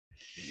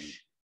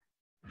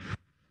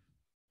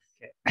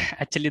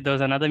Actually, there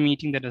was another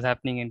meeting that was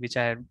happening in which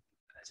I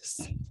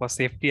just for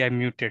safety I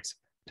muted. So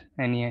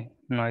any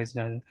noise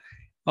doesn't.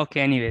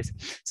 Okay, anyways.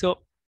 So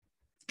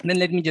then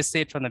let me just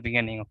say it from the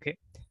beginning. Okay.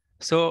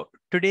 So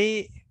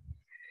today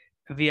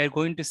we are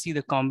going to see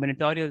the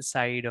combinatorial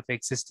side of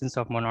existence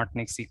of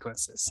monotonic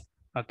sequences.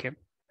 Okay.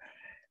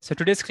 So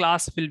today's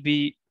class will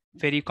be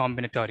very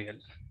combinatorial.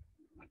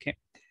 Okay.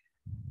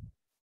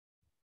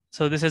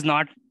 So this is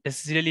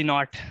really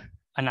not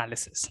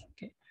analysis.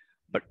 Okay.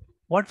 But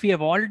what we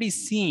have already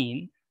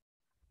seen,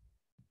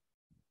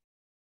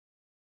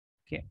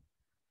 okay,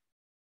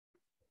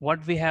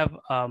 what we have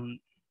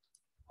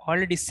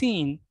already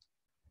seen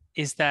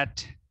is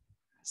that,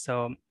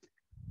 so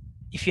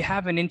if you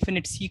have an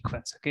infinite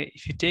sequence, okay,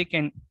 if you take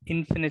an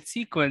infinite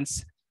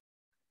sequence,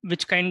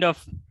 which kind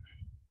of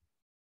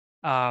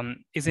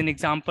is an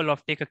example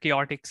of take a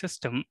chaotic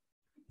system,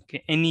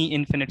 okay, any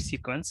infinite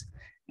sequence,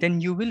 then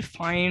you will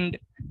find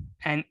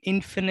an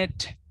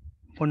infinite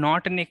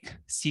monotonic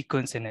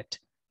sequence in it,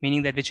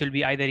 meaning that which will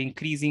be either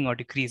increasing or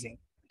decreasing.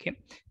 Okay,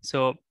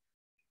 so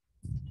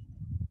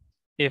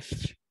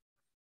if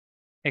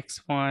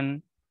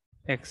x1,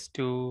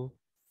 x2,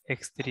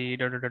 x3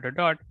 dot dot dot dot,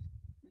 dot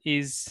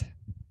is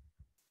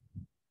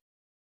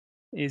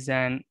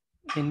an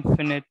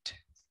infinite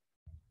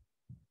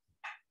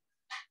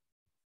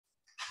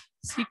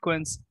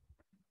sequence,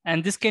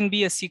 and this can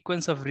be a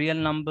sequence of real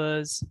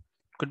numbers,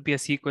 it could be a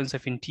sequence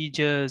of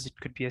integers, it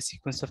could be a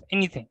sequence of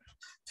anything.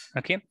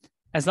 Okay,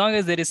 as long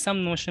as there is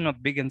some notion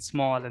of big and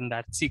small in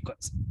that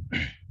sequence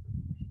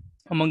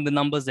among the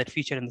numbers that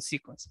feature in the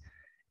sequence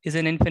is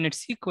an infinite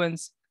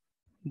sequence,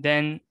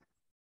 then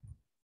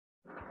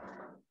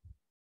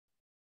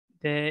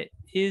there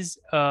is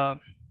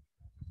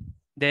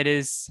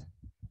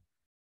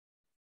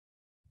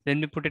let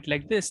me put it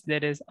like this,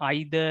 there is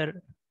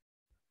either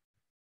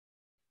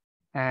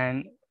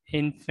an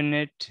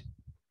infinite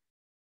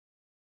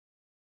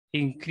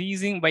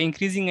increasing, by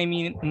increasing I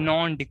mean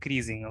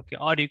non-decreasing, okay,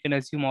 or you can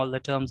assume all the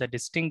terms are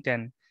distinct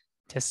and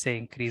just say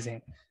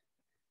increasing,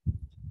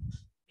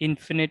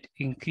 infinite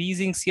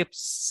increasing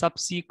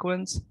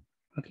subsequence.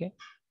 Okay,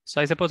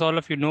 so I suppose all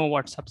of you know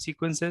what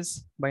subsequence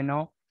is by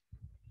now.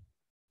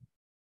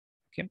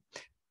 Okay,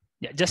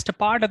 yeah, just a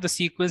part of the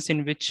sequence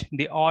in which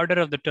the order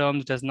of the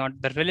terms does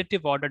not, the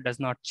relative order does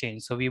not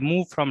change. So we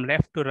move from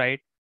left to right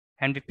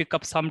and we pick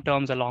up some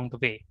terms along the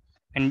way.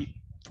 And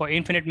for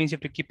infinite means you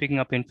have to keep picking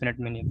up infinite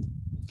many,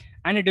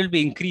 and it will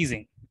be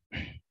increasing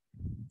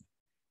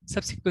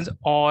subsequence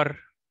or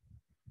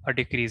a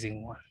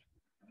decreasing one.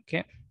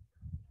 Okay.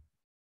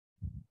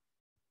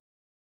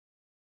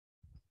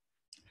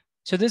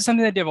 So this is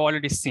something that you've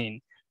already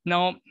seen.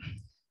 Now,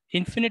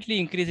 infinitely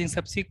increasing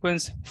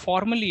subsequence,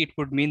 formally it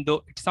would mean,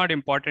 though it's not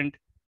important,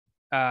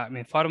 I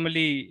mean,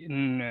 formally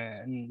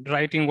in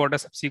writing what a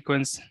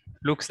subsequence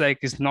looks like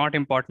is not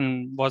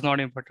important, was not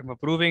important for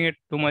proving it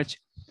too much,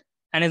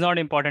 and is not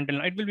important.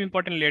 It will be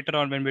important later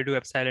on when we do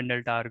epsilon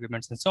delta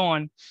arguments and so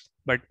on.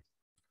 But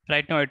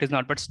right now it is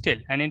not, but still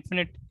an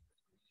infinite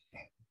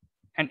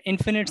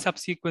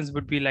subsequence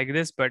would be like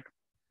this, but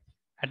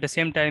at the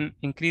same time,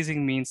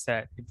 increasing means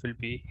that it will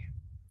be,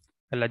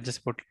 well, let's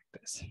just put it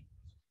like this.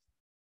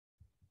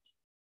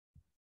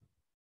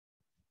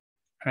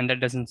 And that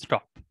doesn't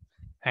stop.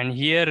 And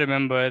here,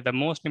 remember, the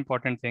most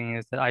important thing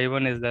is that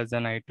I1 is less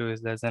than I2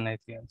 is less than I3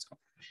 and so on.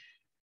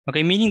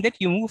 Okay, meaning that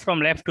you move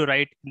from left to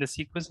right in the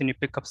sequence and you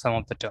pick up some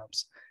of the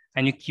terms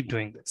and you keep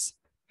doing this.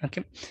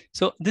 Okay,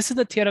 so this is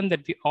the theorem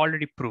that we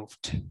already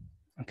proved.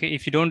 Okay,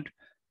 if you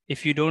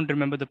don't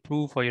remember the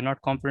proof or you're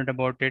not confident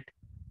about it,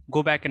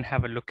 go back and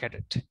have a look at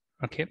it.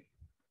 Okay,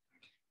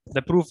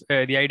 the proof,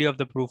 the idea of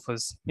the proof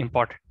was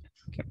important.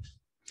 Okay,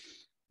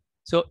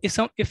 so if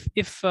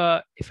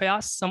I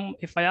ask,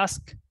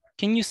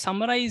 can you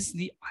summarize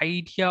the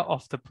idea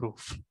of the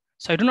proof?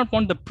 So I do not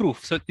want the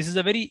proof. So this is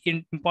a very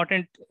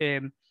important, I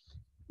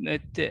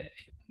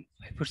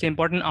would say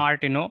important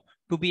art,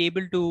 to be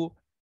able to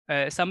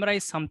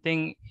summarize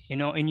something,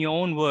 in your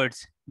own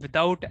words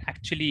without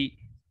actually,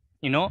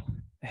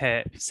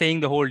 saying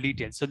the whole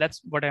detail. So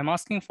that's what I'm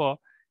asking for.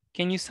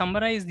 Can you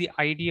summarize the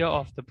idea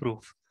of the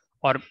proof,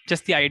 or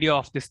just the idea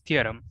of this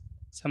theorem?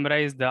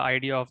 Summarize the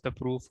idea of the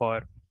proof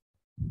or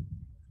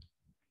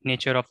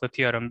nature of the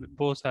theorem.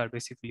 Both are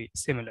basically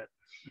similar.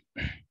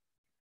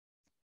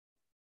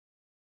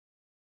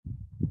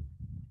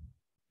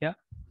 Yeah,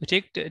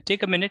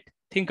 take a minute,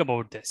 think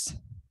about this.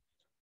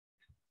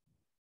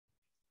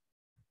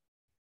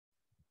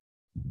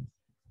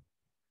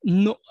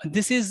 No,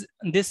 this is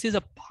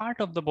a part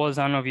of the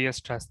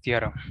Bolzano-Weierstrass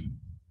theorem.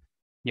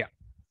 Yeah.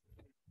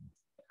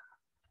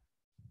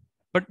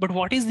 But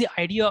what is the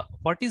idea?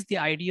 What is the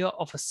idea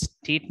of a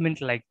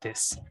statement like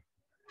this?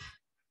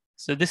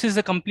 So this is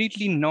a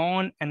completely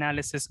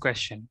non-analysis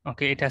question.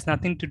 Okay, it has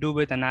nothing to do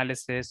with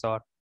analysis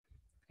or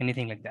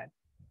anything like that.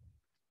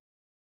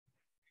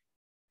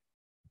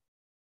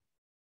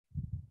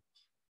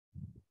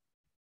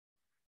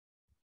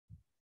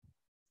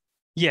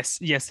 Yes,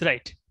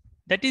 right.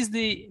 That is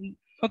the,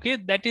 okay,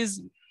 that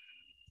is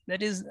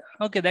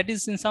okay, that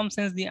is in some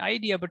sense the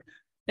idea, but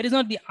That is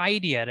not the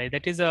idea, right?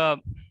 That is a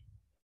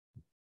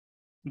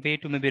way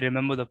to maybe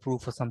remember the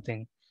proof or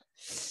something.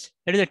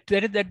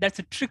 That's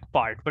a trick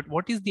part. But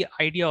what is the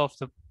idea of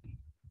the?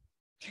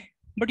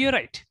 But you're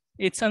right.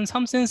 It's in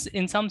some sense,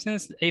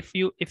 if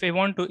I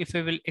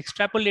will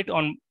extrapolate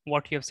on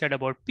what you have said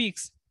about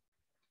peaks,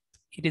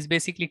 it is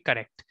basically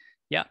correct.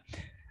 Yeah.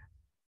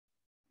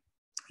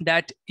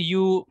 That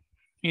you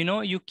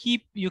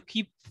keep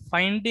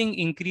finding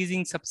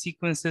increasing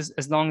subsequences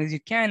as long as you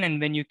can, and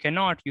when you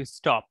cannot, you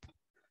stop,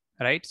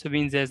 right? So it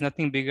means there's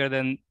nothing bigger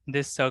than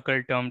this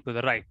circle term to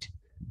the right,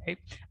 right?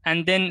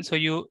 And then so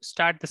you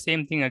start the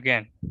same thing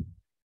again,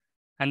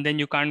 and then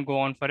you can't go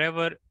on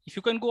forever. If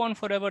you can go on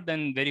forever,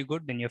 then very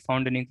good, then you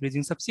found an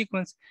increasing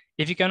subsequence.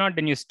 If you cannot,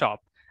 then you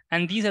stop.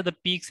 And these are the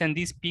peaks, and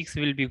these peaks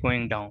will be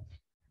going down.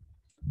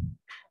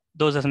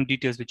 Those are some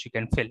details which you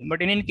can fill.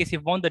 But in any case, if you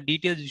want the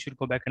details, you should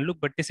go back and look.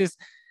 But this is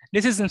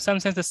in some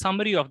sense the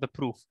summary of the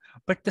proof,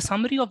 but the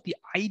summary of the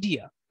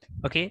idea.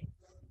 Okay.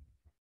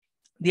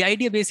 The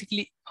idea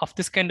basically of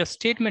this kind of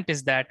statement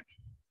is that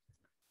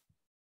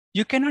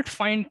you cannot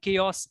find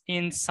chaos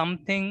in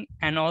something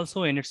and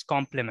also in its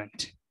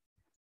complement,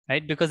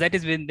 right? Because that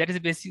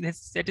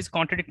is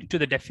contradictory to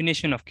the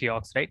definition of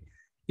chaos, right?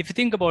 If you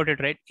think about it,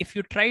 right? If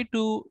you try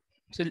to,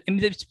 so let me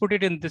just put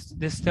it in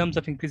this terms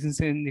of increasing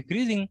and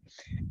decreasing.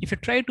 If you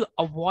try to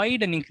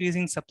avoid an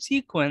increasing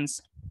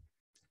subsequence,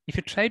 if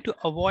you try to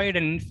avoid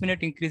an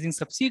infinite increasing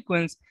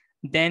subsequence,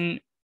 then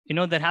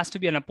there has to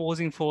be an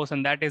opposing force,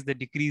 and that is the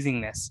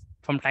decreasingness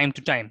from time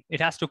to time. It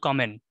has to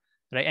come in,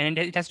 right? And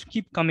it has to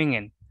keep coming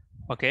in,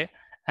 okay?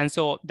 And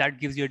so that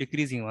gives you a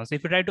decreasing one. So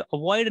if you try to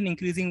avoid an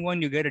increasing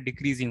one, you get a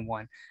decreasing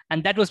one.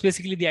 And that was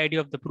basically the idea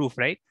of the proof,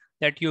 right?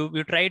 That you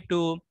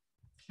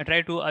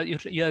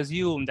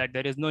assume that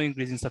there is no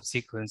increasing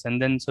subsequence,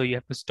 and then so you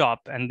have to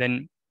stop, and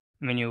then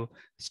when you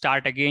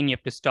start again, you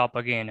have to stop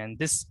again. And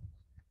this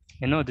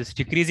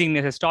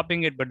decreasingness is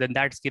stopping it, but then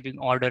that's giving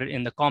order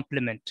in the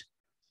complement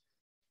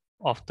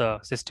of the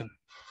system.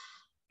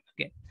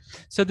 Okay,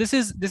 so this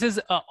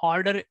is a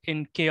order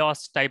in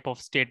chaos type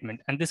of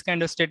statement, and this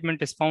kind of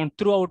statement is found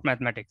throughout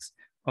mathematics.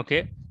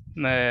 Okay,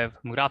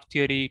 from graph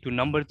theory to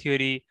number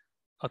theory.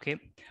 Okay,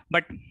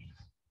 but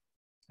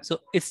so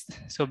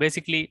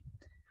basically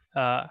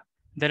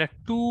there are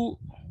two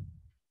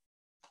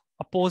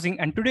opposing,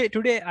 and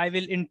today I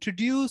will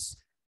introduce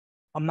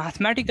a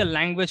mathematical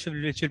language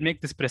which will make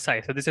this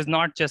precise. So this is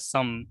not just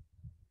some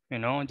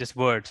just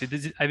words.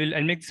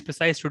 I'll make this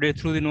precise today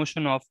through the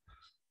notion of,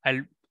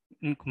 I'll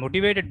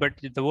motivate it, but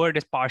the word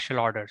is partial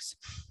orders.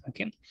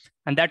 Okay,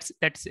 and that's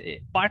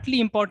partly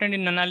important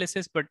in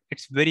analysis, but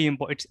it's very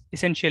important. It's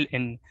essential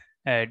in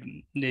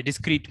the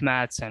discrete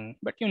maths,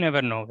 but you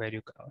never know where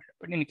you go.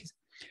 But in any case,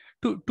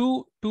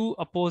 two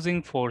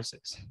opposing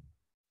forces.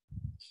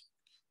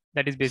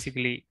 That is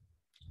basically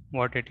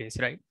what it is,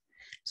 right?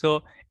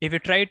 So if you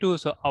try to,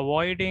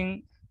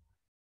 avoiding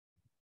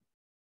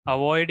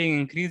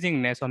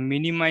increasingness or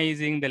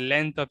minimizing the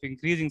length of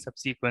increasing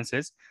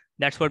subsequences,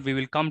 that's what we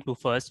will come to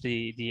first,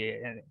 the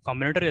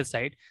combinatorial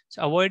side.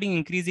 So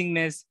avoiding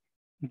increasingness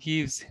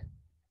gives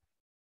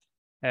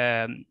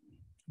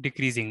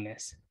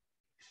decreasingness.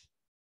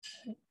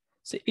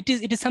 So it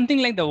is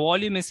something like the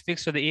volume is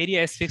fixed or the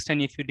area is fixed,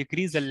 and if you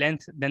decrease the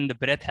length, then the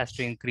breadth has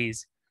to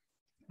increase.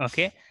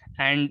 Okay,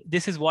 and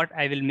this is what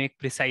I will make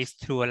precise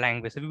through a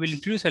language. So we will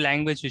introduce a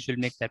language which will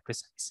make that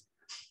precise.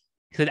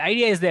 So the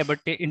idea is there, but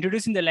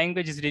introducing the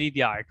language is really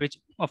the art, which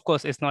of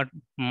course is not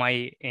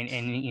in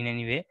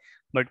any way,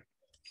 but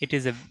it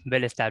is a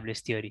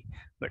well-established theory.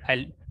 But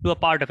I'll do a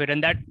part of it,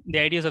 and that the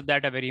ideas of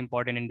that are very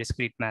important in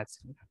discrete maths.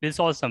 We'll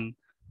solve some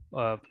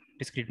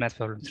discrete math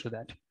problems through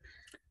that.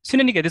 So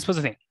in any case, this was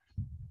the thing.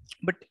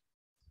 But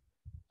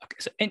okay,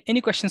 so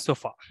any questions so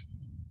far?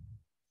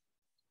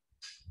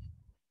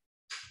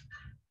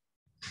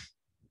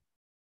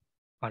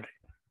 All right.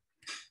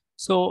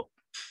 So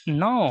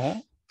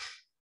now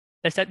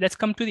let's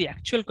come to the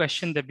actual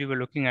question that we were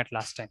looking at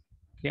last time.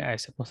 Okay, I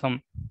suppose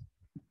some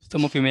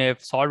of you may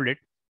have solved it,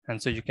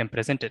 and so you can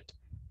present it,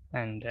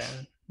 and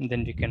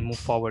then we can move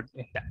forward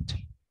in that.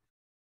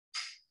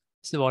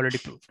 This is already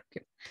proved.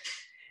 Okay.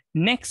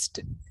 Next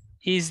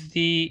is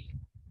the,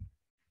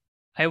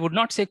 I would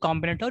not say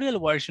combinatorial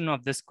version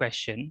of this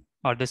question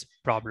or this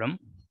problem,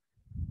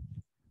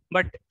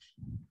 but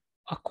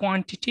a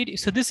quantitative.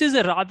 So this is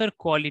a rather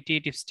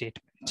qualitative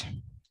statement.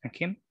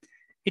 Okay,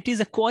 it is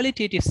a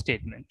qualitative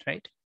statement,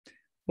 right?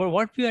 But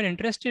what we are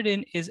interested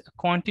in is a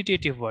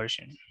quantitative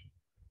version.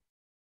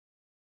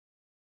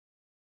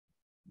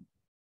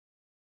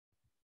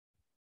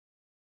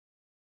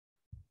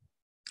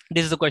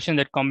 This is a question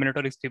that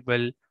combinatorics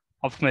people,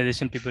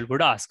 optimization people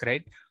would ask,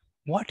 right?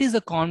 What is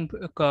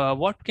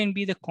what can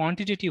be the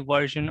quantitative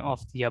version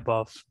of the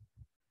above?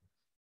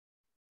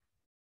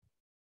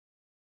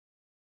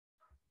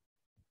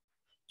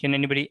 Can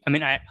anybody, I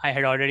mean, I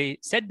had already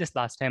said this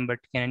last time, but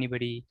can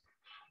anybody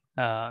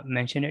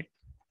mention it?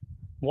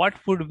 What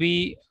would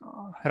be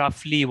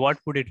roughly, what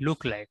would it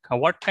look like?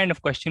 What kind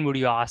of question would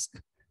you ask?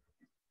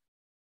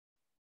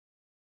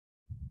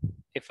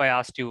 if I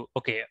asked you,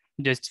 okay,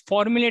 just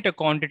formulate a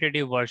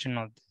quantitative version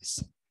of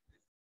this.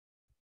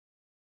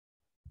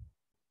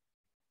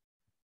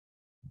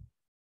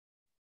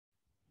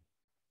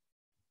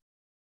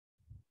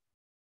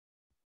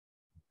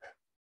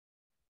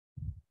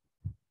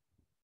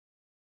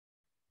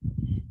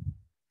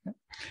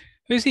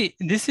 You see,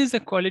 this is a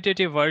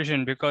qualitative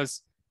version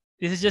because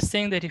this is just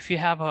saying that if you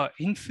have an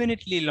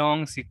infinitely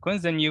long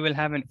sequence, then you will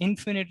have an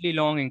infinitely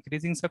long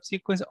increasing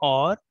subsequence,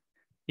 or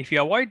if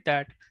you avoid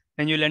that,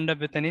 then you'll end up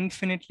with an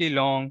infinitely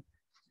long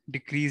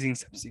decreasing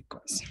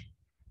subsequence.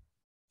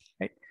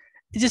 Right?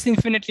 It's just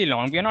infinitely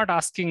long. We are not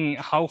asking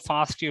how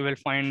fast you will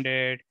find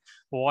it,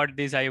 what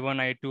these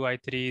I1, I2,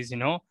 I3 is,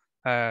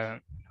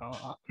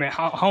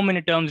 how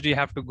many terms do you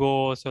have to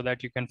go so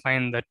that you can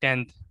find the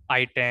 10th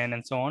I10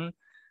 and so on.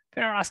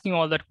 We're not asking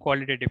all that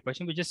qualitative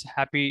question. We're just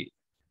happy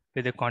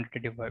with the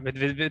quantitative,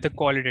 with the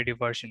qualitative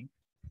version.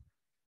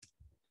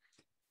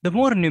 The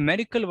more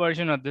numerical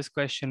version of this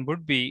question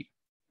would be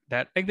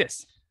that like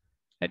this.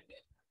 That,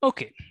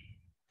 okay,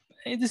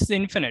 this is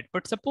infinite,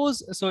 but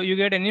suppose, so you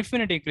get an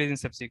infinite increasing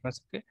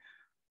subsequence, okay?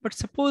 But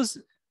suppose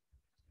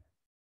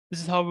this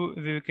is how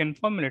we can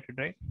formulate it,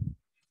 right?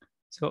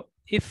 So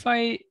if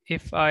I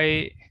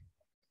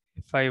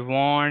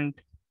want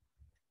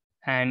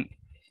an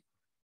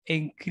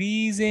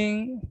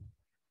increasing,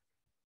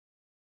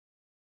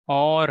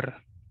 or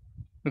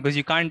because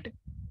you can't,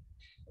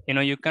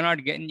 you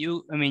cannot get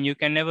you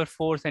can never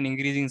force an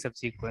increasing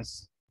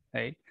subsequence,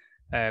 right?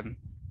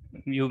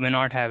 You may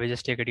not have,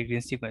 just take a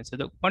decreasing sequence. So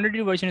the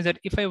quantitative version is that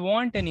if I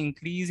want an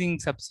increasing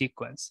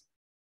subsequence,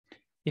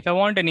 if I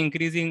want an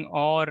increasing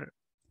or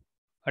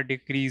a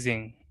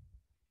decreasing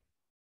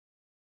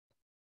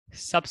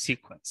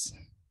subsequence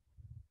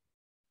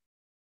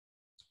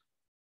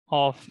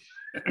of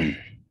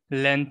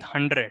length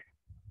 100.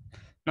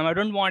 Now I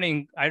don't want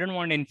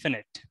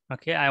infinite.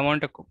 Okay, I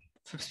want a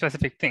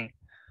specific thing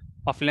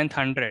of length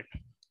 100.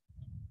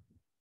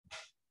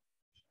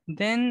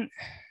 Then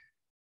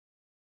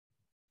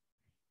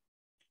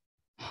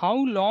how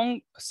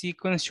long a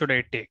sequence should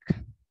I take?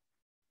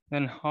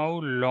 Then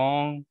how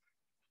long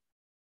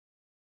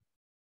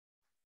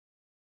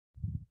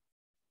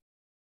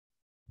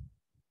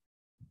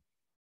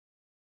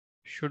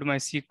should my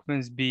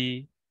sequence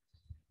be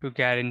to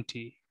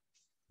guarantee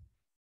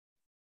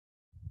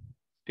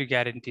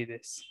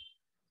this?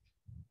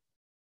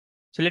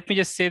 So let me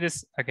just say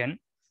this again.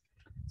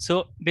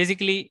 So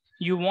basically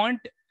you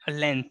want a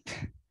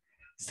length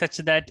such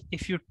that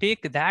if you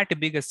take that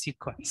big a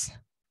sequence,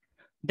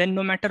 then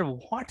no matter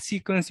what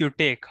sequence you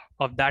take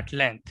of that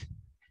length,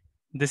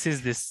 this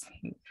is this,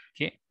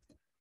 okay?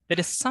 There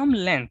is some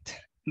length.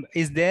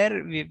 Is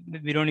there,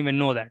 we don't even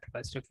know that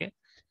first, okay?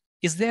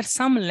 Is there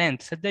some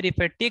length such that if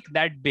I take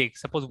that big,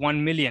 suppose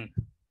 1 million,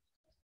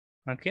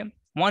 okay?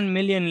 1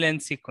 million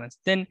length sequence,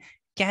 then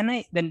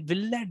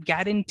will that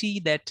guarantee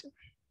that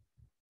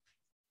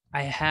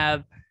I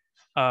have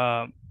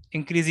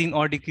increasing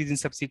or decreasing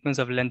subsequence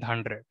of length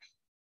 100?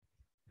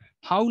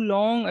 How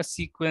long a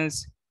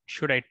sequence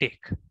should I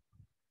take?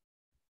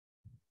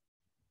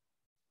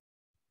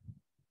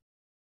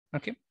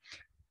 Okay.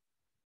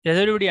 Does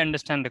everybody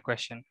understand the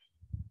question?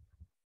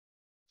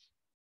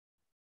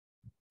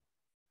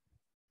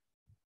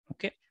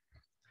 Okay.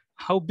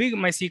 How big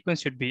my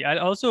sequence should be? I'll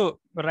also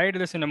write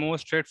this in a more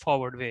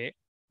straightforward way.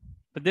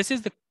 But this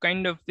is the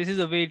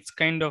way it's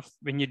kind of,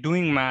 when you're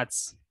doing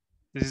maths,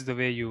 this is the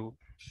way you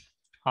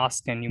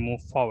ask and you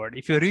move forward.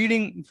 If you're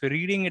reading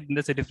it,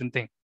 that's a different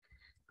thing.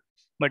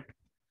 But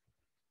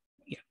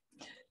yeah.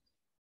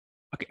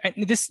 Okay.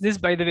 And this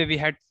by the way, we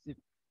had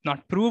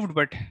not proved,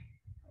 but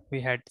we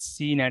had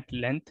seen at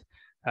length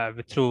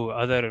through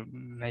other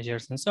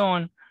measures and so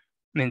on,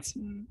 means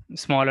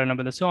smaller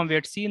number and so on. We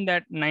had seen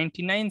that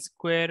 99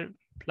 square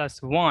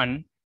plus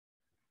 1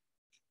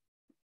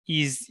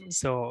 is,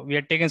 so we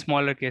had taken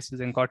smaller cases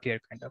and got here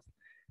kind of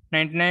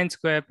 99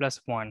 square plus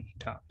 1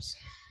 terms.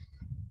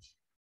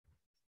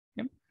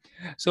 Okay.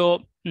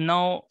 So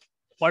now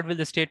what will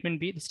the statement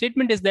be? The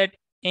statement is that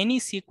any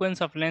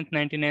sequence of length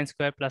 99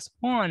 square plus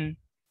 1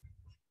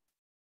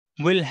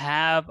 will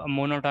have a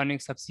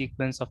monotonic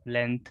subsequence of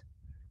length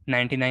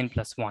 99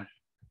 plus 1.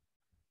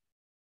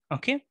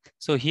 Okay,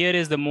 so here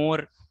is the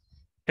more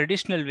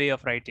traditional way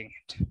of writing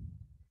it.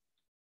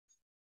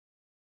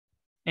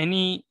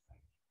 Any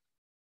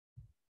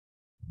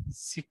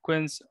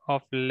sequence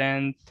of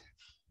length,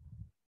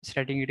 just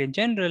writing it in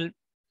general,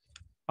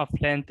 of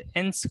length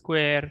n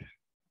square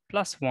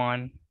plus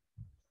 1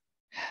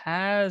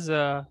 has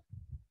a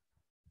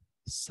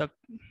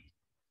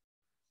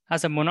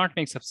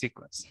monotonic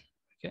subsequence.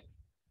 Okay.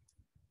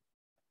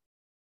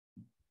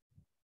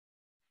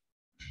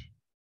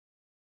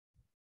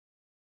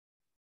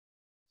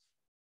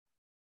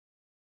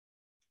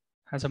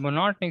 Has a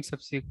monotonic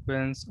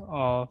subsequence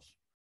of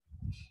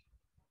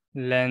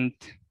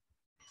length.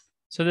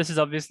 So this is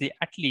obviously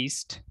at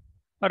least,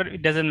 or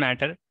it doesn't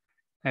matter.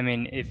 I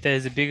mean, if there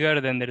is a bigger,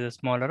 then there is a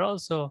smaller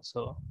also.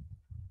 So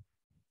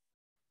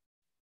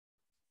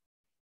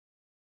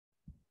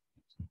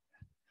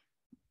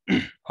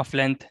of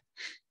length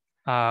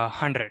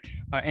 100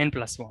 n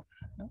plus 1.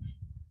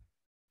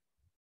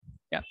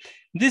 Yeah,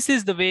 this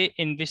is the way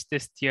in which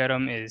this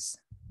theorem is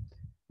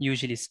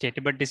usually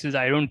stated, but this is,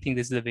 I don't think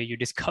this is the way you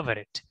discover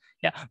it.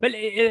 Yeah, well,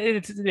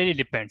 it really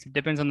depends. It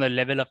depends on the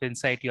level of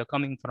insight you're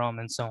coming from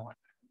and so on.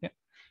 Yeah,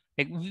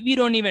 like we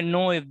don't even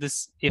know if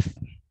this, if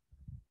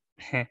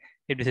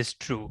if this is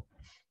true.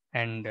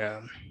 And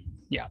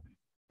yeah,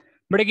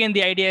 but again,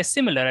 the idea is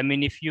similar. I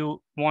mean, if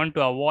you want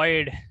to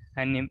avoid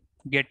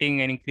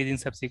getting an increasing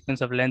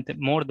subsequence of length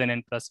more than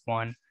n plus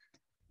 1,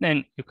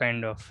 then you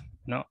kind of,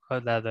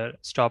 rather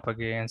stop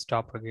again,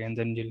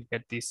 then you'll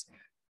get this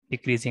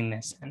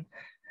decreasingness. And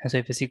so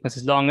if a sequence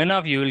is long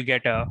enough, you will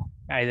get a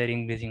either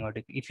increasing or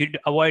decreasing. If you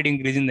avoid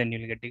increasing, then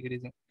you'll get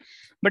decreasing.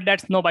 But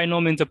that's by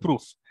no means a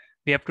proof.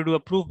 We have to do a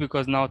proof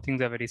because now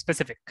things are very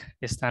specific.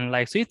 It's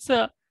unlike, so it's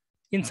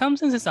in some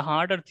sense, it's a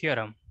harder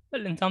theorem.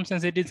 Well, in some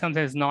sense it is, some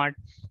sense not.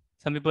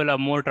 Some people are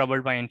more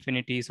troubled by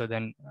infinity, so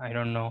then I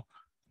don't know.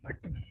 But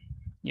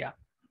yeah,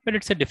 but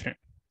it's a different.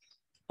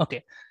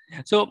 Okay,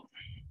 so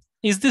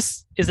is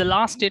the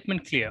last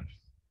statement clear?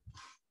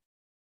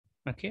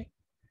 Okay,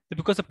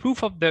 because the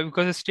proof of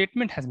because the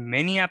statement has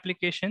many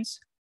applications.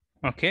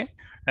 Okay,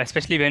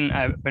 especially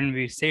when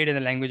we say it in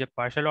the language of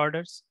partial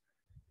orders,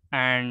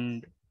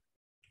 and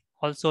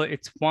also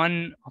it's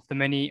one of the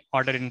many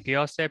order in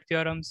chaos type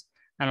theorems,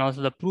 and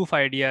also the proof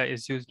idea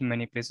is used in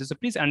many places. So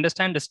please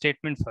understand the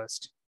statement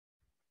first.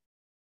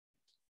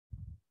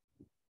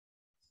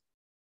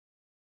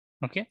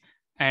 Okay,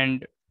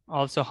 and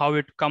also how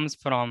it comes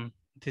from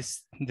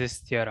this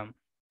theorem.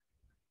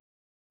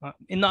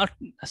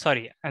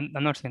 Sorry, I'm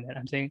not saying that.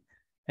 I'm saying,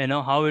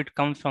 how it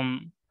comes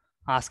from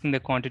asking the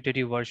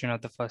quantitative version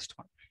of the first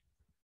one.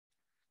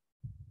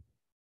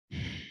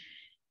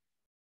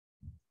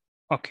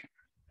 Okay.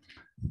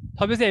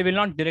 Obviously, I will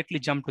not directly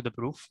jump to the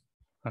proof.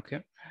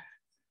 Okay.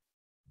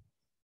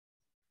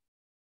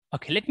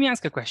 Okay, let me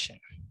ask a question.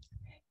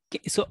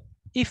 Okay, so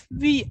if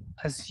we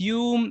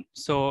assume,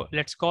 so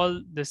let's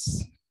call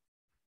this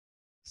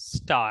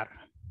star,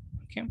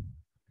 okay,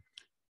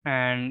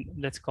 and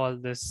let's call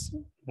this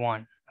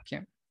 1,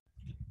 okay.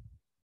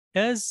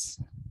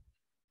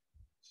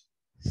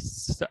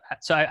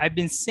 So I've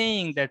been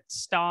saying that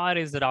star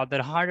is a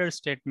rather harder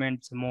statement,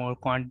 it's a more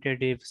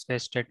quantitative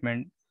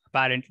statement,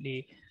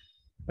 apparently.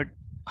 But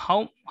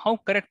how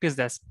correct is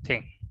this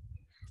thing?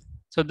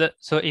 So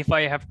if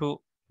you have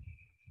to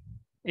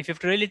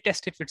really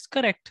test if it's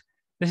correct,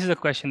 this is a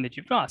question that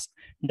you ask.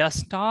 Does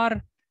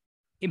star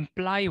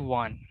imply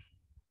 1?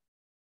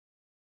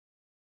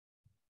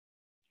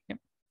 Okay.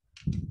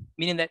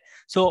 Meaning that,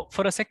 so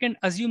for a second,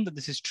 assume that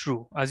this is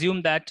true.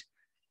 Assume that,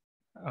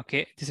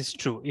 okay, this is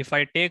true. If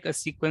I take a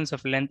sequence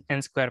of length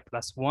n square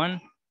plus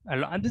 1,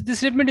 this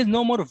statement is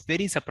no more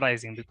very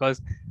surprising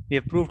because we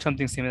have proved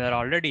something similar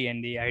already,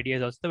 and the idea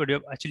is also that we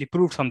have actually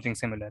proved something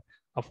similar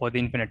for the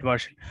infinite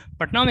version.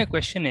 But now my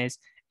question is,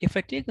 if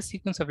I take a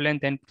sequence of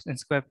length n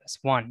square plus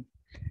 1,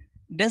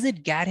 does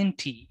it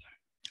guarantee,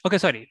 okay,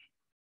 sorry,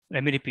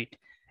 let me repeat.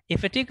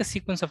 If I take a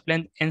sequence of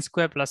length n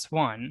square plus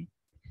 1,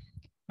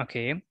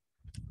 okay,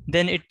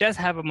 then it does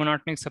have a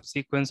monotonic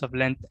subsequence of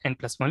length n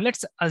plus 1.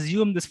 Let's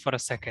assume this for a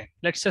second.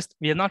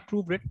 We have not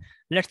proved it,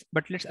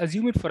 but let's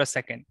assume it for a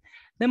second.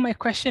 Then my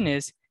question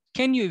is,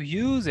 can you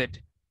use it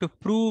to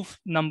prove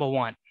number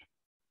 1?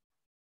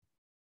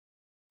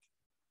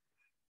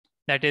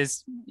 That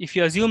is, if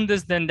you assume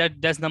this, then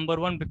does number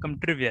 1 become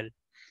trivial?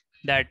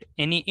 That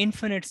any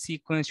infinite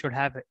sequence should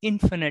have an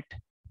infinite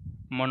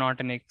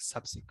monotonic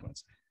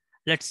subsequence.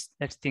 Let's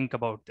think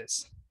about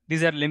this.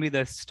 These are maybe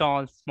the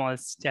small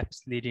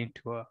steps leading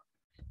to a,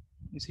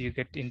 so you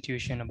get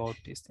intuition about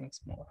these things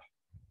more.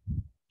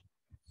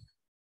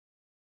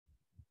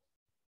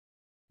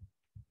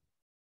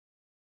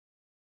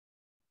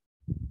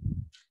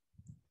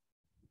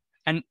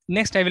 And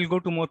next I will go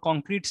to more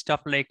concrete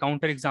stuff like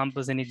counter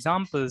examples and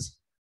examples,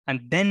 and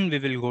then we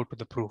will go to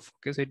the proof.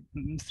 Okay, so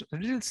it's a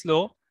little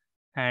slow,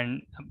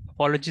 and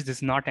apologies, this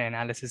is not an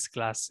analysis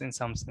class in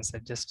some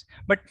sense.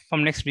 But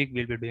from next week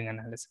we'll be doing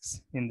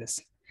analysis in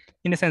this,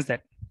 in the sense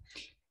that,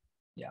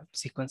 yeah,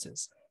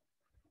 sequences.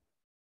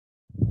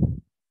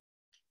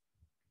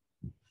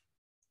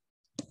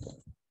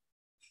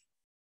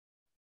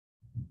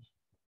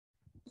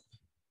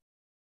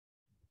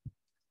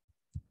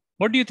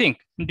 What do you think?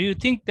 Do you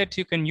think that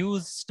you can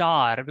use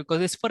star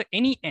because it's for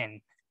any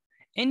n,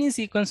 any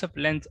sequence of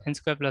length n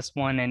square plus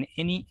 1 and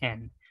any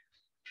n?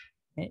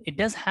 It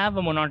does have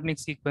a monotonic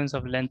sequence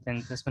of length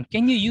n plus 1.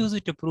 Can you use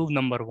it to prove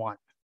number 1?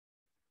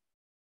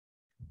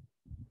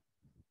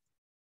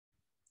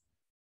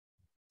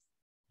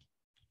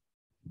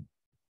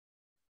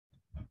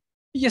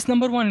 Yes,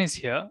 number 1 is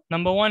here.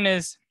 Number 1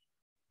 is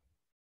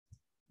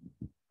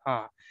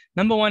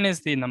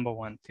the number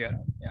 1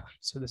 theorem. Yeah,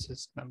 so this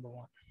is number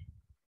 1.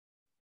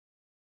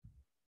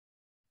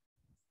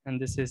 And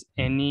this is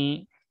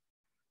any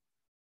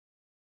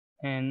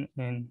n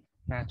in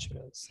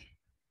naturals.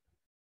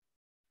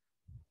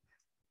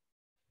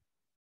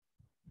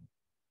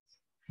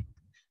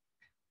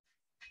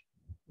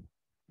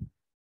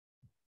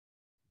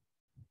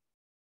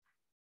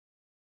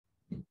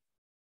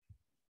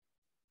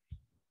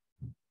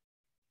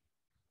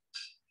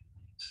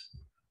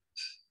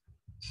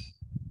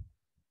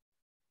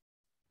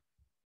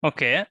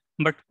 Okay,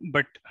 but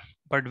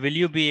will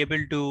you be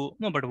able to,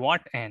 no, but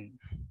what n?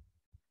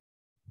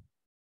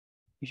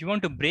 If you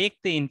want to break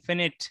the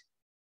infinite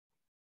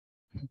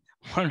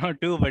 1 or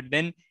 2, but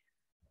then,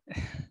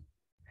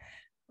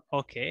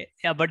 okay,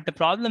 yeah, but the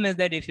problem is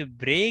that if you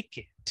break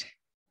it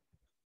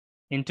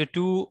into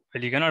two,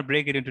 well, you cannot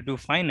break it into two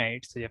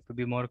finite, so you have to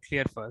be more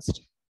clear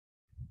first.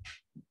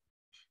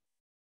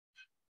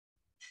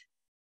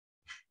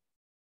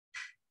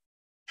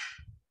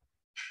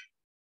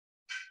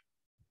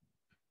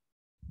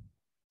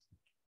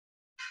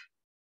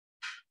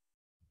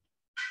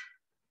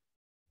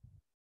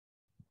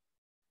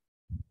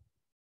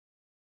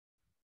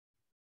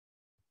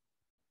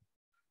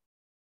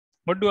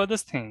 What do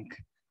others think?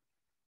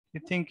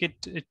 You think it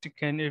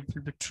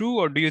will be true,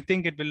 or do you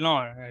think it will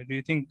not? Do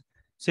you think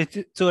so?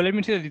 So let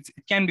me tell you,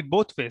 it can be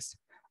both ways.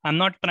 I'm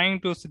not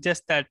trying to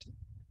suggest that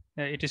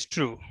it is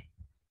true.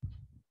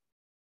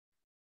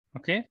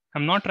 Okay,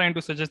 I'm not trying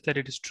to suggest that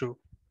it is true.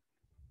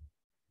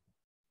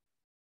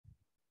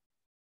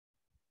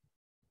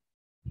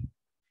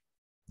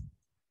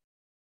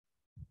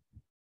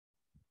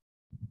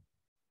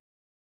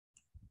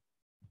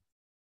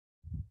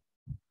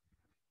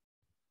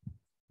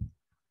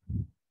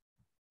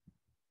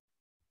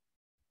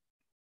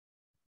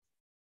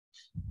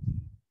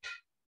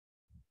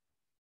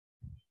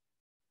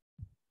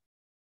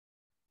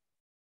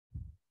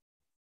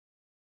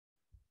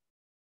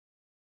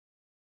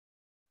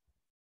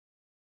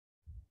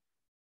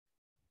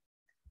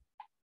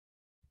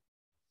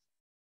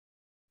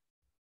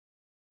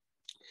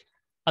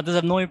 Others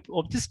have no,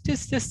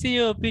 just say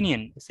your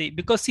opinion. See,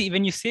 because see,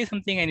 when you say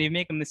something and you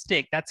make a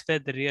mistake, that's where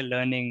the real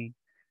learning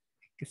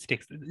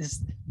sticks.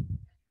 Just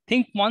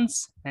think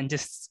once and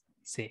just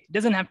say. It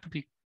doesn't have to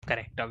be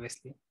correct,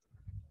 obviously.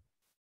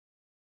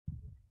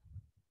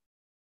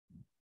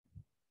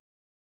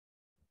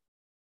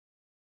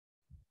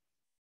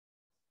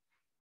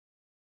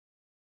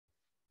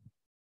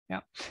 Yeah.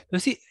 You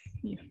see,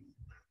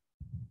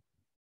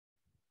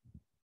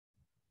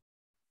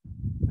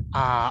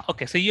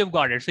 okay. So you've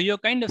got it. So you're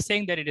kind of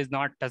saying that it does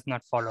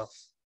not follow.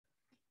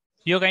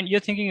 You're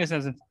thinking it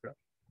doesn't follow.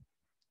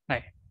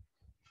 Right.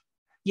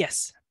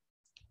 Yes.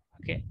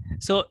 Okay.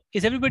 So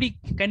is everybody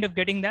kind of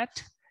getting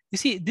that? You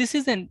see, this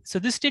isn't, so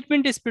this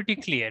statement is pretty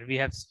clear. We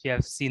have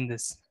seen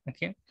this.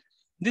 Okay.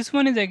 This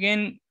one is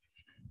again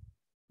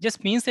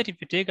just means that if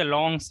you take a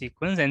long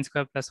sequence n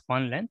square plus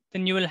 1 length,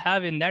 then you will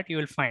have in that you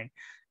will find,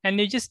 and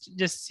you just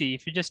see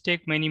if you just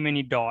take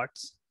many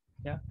dots,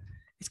 yeah,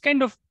 it's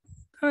kind of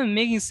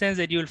making sense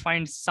that you will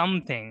find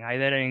something,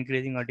 either an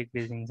increasing or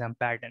decreasing, some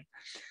pattern.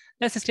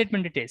 That's the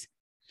statement it is.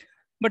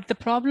 But the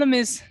problem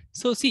is,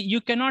 so see,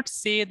 you cannot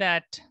say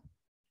that.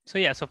 So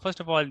yeah, so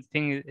first of all, the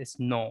thing is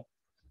no.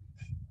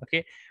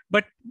 Okay,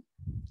 but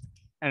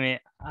I mean,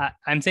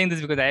 I'm saying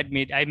this because I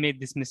made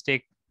this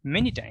mistake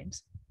many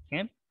times.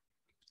 Okay,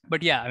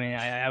 but yeah, I mean,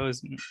 I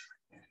was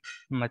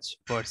much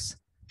worse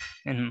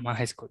in my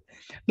high school.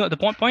 No, the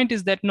point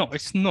is that no,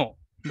 it's no,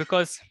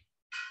 because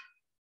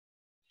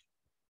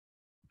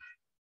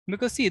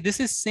see, this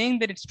is saying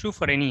that it's true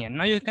for any n.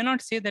 Now you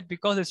cannot say that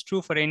because it's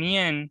true for any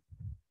n,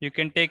 you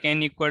can take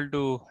n equal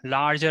to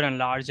larger and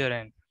larger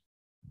n.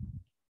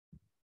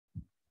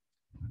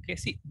 Okay,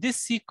 see this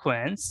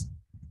sequence,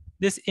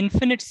 this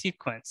infinite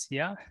sequence,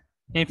 yeah,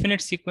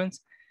 infinite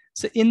sequence.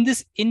 So in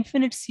this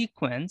infinite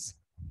sequence,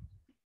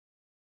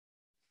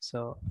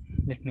 so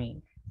let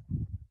me.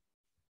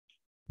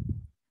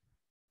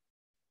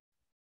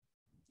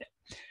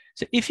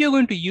 So if you're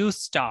going to use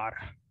star,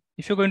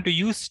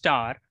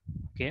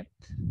 okay,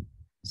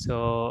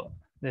 so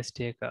let's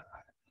take a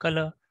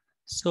color.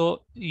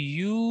 So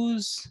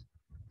use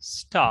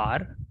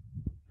star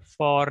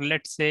for,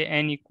 let's say,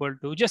 n equal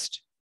to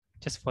just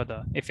for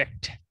the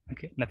effect.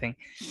 Okay, nothing.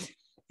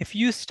 If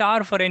you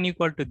star for n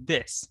equal to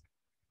this,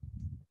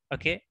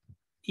 okay,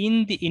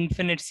 in the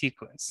infinite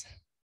sequence,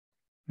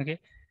 okay.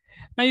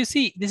 Now you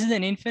see, this is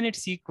an infinite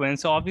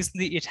sequence, so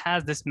obviously it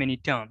has this many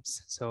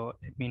terms. So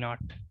let me not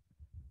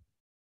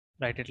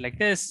write it like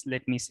this.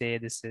 Let me say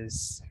this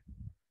is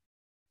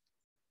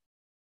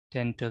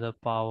 10 to the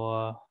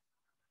power.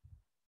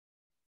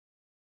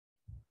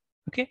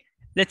 Okay,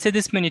 let's say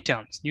this many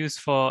terms used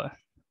for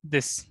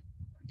this.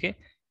 Okay,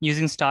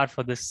 using star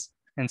for this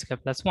n square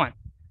plus 1.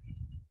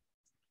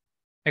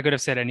 I could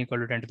have said n equal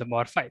to 10 to the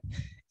power 5.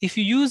 If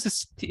you use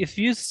this, if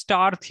you use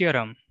star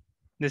theorem,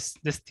 this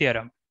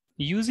theorem,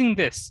 using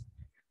this,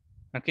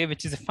 okay,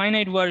 which is a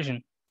finite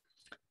version,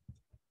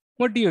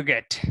 what do you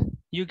get?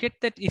 You get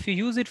that if you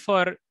use it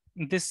for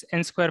this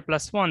n square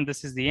plus 1,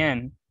 this is the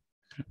n,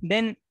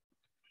 then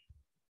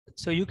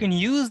so you can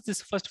use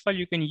this, first of all,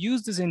 you can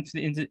use this in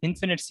the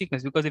infinite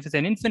sequence, because if it's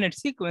an infinite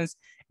sequence,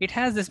 it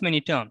has this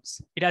many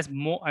terms. It has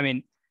more, I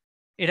mean,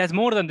 it has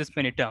more than this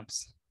many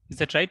terms. Is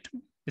that right?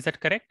 Is that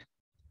correct?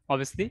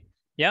 Obviously,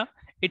 yeah.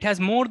 It has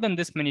more than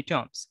this many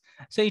terms.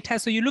 So it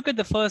has, so you look at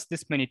the first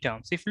this many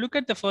terms. If you look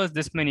at the first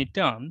this many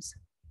terms,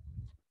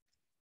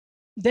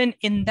 then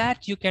in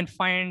that you can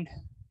find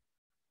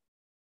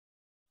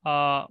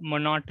a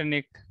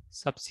monotonic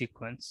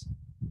subsequence.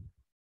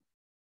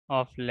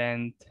 of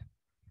length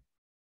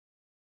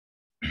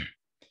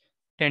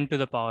 10 to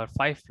the power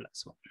 5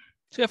 plus 1.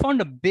 So I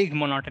found a big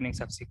monotonic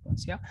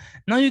subsequence. Yeah.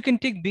 Now you can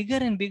take bigger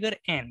and bigger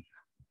n,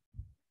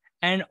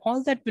 and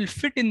all that will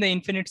fit in the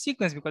infinite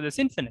sequence because it's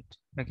infinite.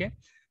 Okay.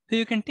 So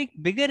you can take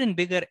bigger and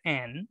bigger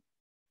n,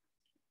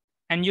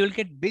 and you'll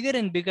get bigger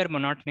and bigger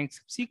monotonic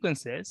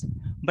subsequences,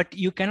 but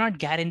you cannot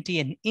guarantee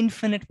an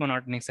infinite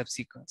monotonic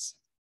subsequence.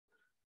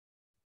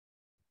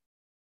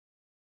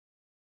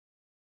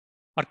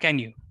 Or can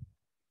you?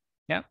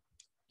 Yeah.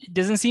 It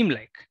doesn't seem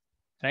like,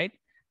 right?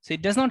 So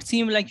it does not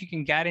seem like you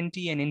can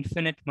guarantee an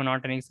infinite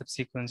monotonic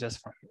subsequence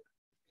just from here.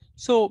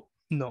 So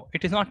no,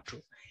 it is not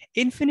true.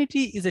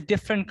 Infinity is a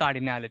different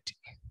cardinality,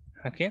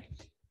 okay?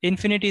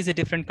 Infinity is a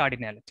different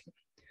cardinality.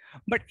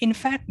 But in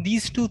fact,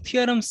 these two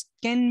theorems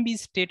can be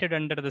stated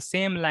under the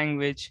same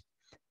language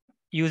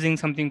using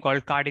something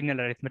called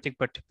cardinal arithmetic,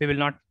 but we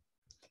will not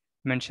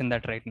mention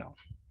that right now.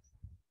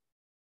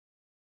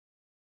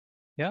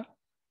 Yeah?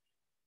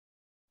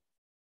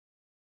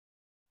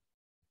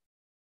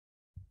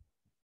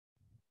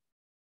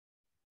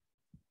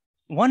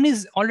 One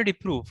is already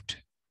proved.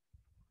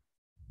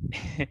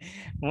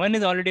 One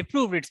is already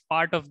proved. It's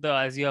part of the,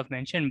 as you have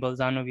mentioned,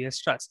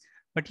 Bolzano-Weierstrass.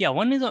 But yeah,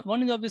 one is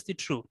obviously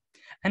true.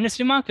 And it's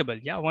remarkable.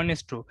 Yeah, one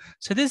is true.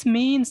 So this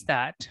means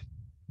that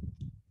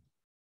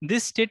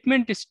this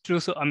statement is true.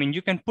 So, I mean,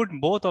 you can put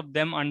both of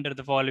them under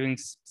the following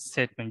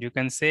statement. You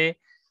can say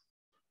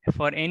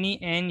for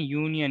any n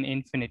union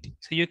infinity.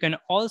 So you can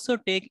also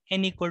take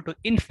n equal to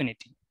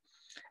infinity.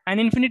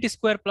 And infinity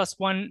square plus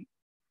 1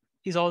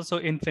 is also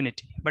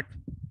infinity. But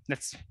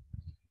that's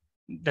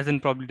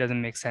probably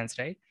doesn't make sense,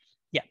 right?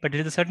 Yeah, but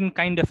there is a certain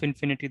kind of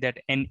infinity that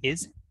n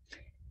is.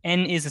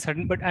 N is a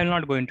certain, but I'll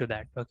not go into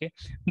that, okay?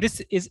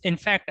 This is, in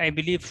fact, I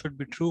believe should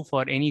be true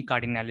for any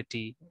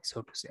cardinality,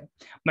 so to say.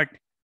 But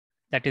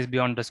that is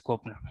beyond the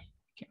scope now.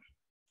 Okay.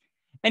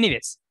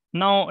 Anyways,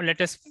 now let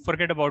us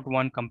forget about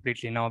one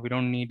completely. Now we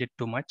don't need it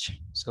too much.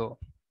 So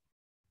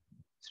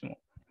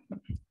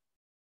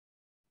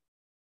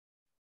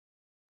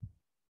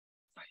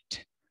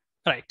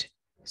right.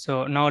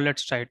 So now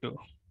let's try to,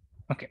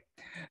 okay.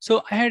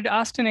 So I had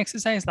asked an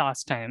exercise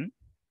last time.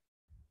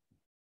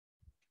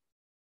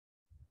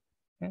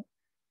 Okay.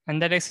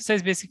 And that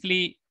exercise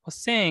basically was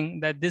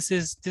saying that this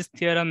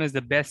theorem is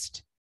the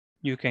best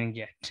you can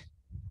get.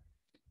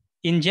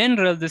 In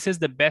general, this is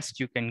the best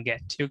you can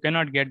get. You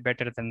cannot get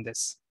better than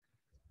this.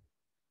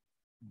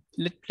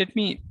 Let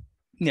me,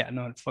 yeah,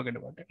 no, forget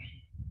about it.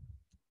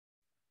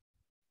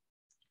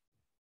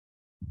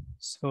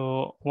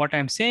 So what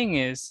I'm saying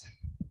is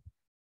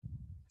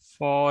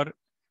for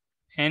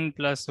n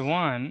plus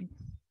 1,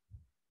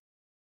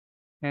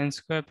 n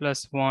square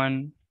plus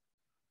 1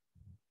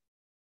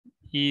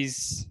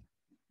 is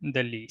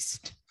the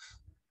least,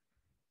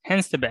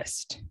 hence the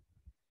best.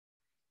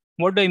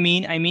 What do I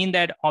mean? I mean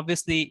that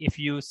obviously if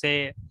you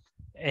say,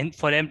 and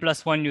for n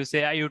plus 1, you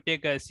say you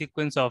take a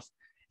sequence of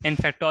n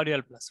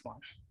factorial plus 1.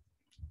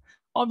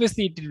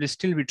 Obviously, it will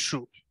still be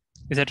true.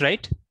 Is that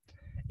right?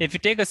 If you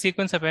take a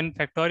sequence of n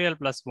factorial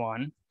plus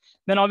 1,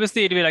 then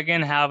obviously it will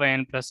again have an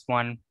n plus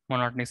 1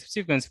 monotonic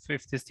sequence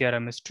if this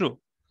theorem is true.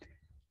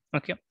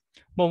 Okay.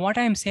 But what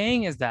I'm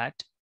saying is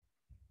that,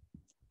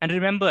 and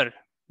remember,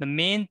 the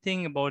main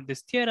thing about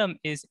this theorem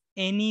is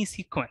any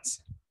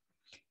sequence.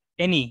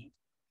 Any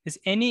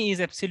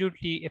is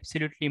absolutely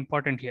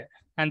important here.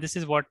 And this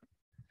is what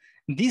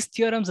these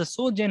theorems are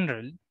so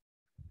general,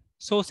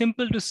 so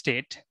simple to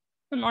state,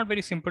 not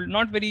very simple,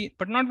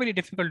 but not very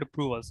difficult to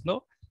prove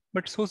also,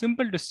 but so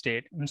simple to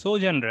state and so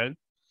general.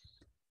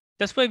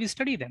 That's why we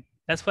study them.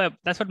 That's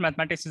what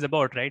mathematics is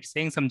about, right?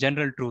 Saying some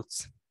general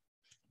truths,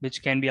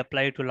 which can be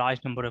applied to a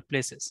large number of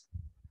places.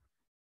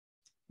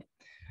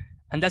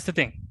 And that's the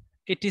thing.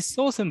 It is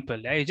so simple.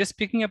 You're just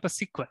picking up a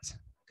sequence.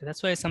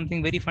 That's why it's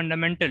something very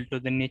fundamental to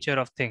the nature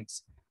of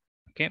things.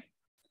 Okay.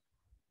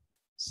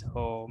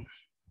 So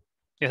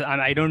yes,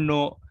 I don't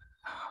know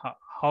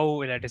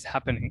how that is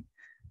happening.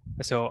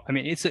 So I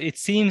mean, it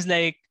seems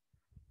like,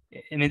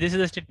 I mean, this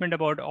is a statement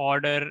about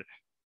order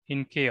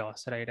in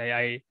chaos,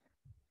 right?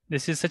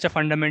 This is such a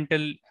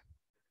fundamental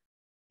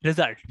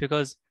result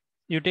because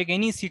you take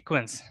any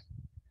sequence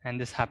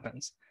and this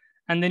happens,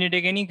 and then you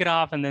take any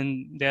graph and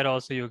then there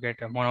also you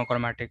get a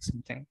monochromatic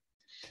something.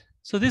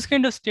 So this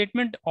kind of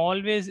statement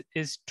always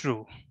is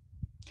true.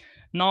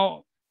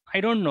 Now, I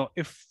don't know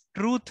if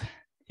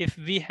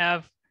we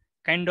have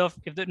kind of,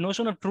 if the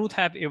notion of truth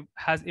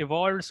has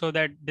evolved so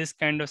that this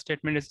kind of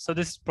statement is, so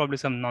this is probably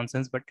some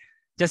nonsense, but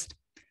just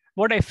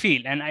what I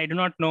feel, and I do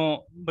not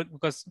know, but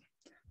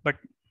what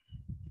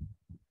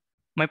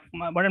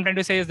I'm trying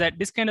to say is that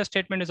this kind of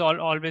statement is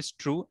always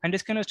true, and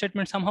this kind of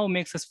statement somehow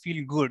makes us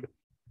feel good.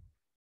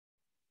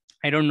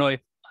 I don't know if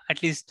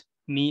at least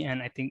me,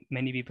 and I think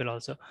many people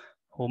also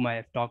whom I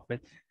have talked with,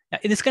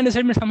 this kind of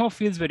statement somehow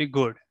feels very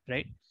good,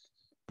 right?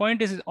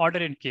 Point is order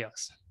in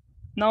chaos.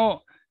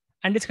 Now,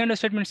 and this kind of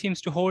statement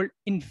seems to hold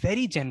in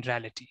very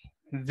generality.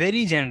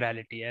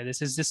 Yeah,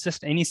 this is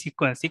just any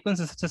sequence. Sequence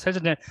is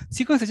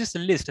sequence is just a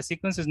list. A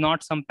sequence is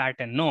not some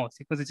pattern. No,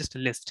 sequence is just a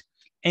list.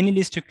 Any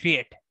list you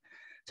create.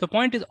 So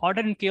point is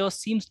order and chaos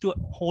seems to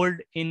hold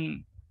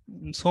in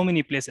so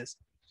many places.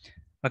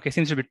 Okay,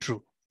 seems to be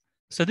true.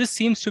 So this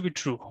seems to be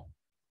true.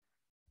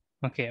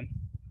 Okay.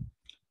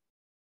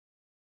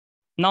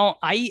 Now,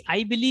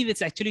 I believe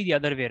it's actually the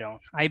other way around.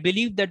 I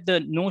believe that the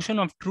notion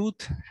of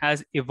truth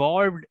has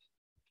evolved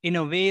in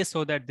a way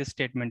so that this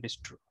statement is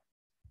true.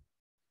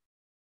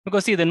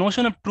 Because see, the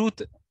notion of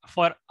truth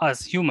for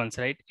us humans,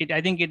 right?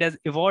 I think it has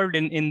evolved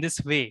in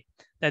this way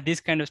that these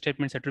kind of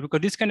statements are true,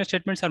 because these kind of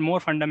statements are more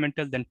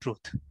fundamental than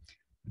truth.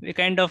 We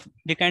kind of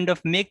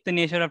make the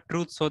nature of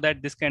truth so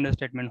that this kind of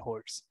statement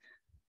holds.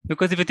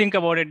 Because if you think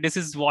about it, this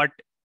is what,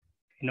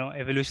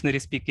 evolutionary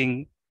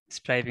speaking,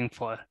 striving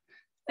for.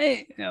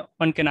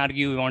 One can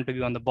argue we want to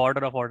be on the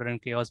border of order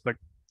and chaos, but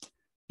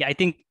yeah, I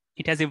think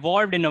it has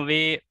evolved in a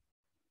way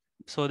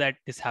so that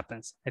this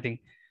happens. I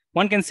think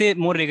one can say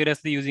more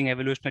rigorously using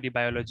evolutionary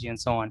biology and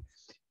so on,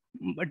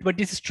 but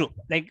this is true.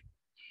 Like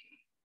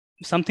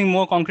something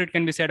more concrete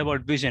can be said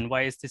about vision.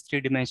 Why is this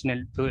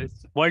three-dimensional?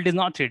 World is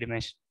not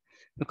three-dimensional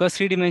because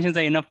 3 dimensions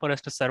are enough for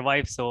us to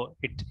survive, so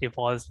it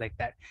evolves like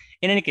that.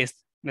 In any case,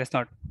 let's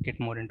not get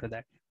more into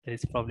that. That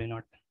is probably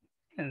not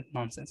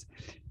nonsense.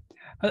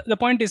 The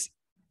point is,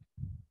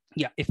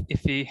 yeah,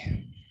 if we,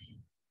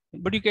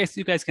 but you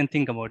guys can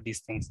think about these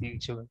things. You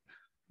should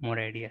more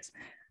ideas.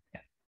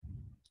 Yeah.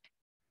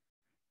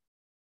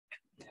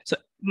 So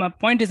my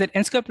point is that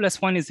n square plus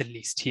 1 is the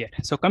least here.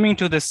 So coming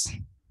to this,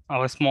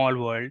 our small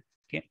world,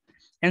 okay,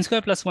 n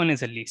square plus 1 is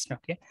the least.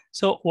 Okay.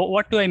 So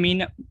what do I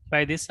mean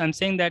by this? I'm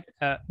saying that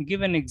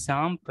give an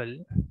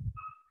example.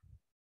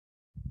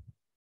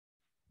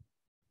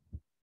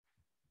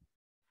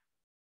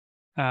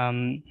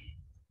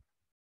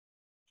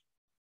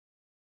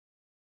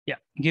 Yeah,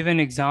 give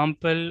an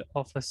example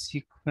of a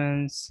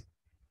sequence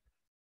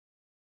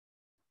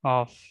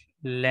of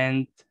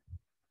length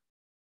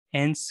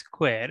n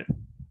square,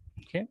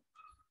 okay,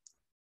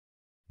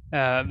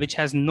 which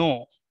has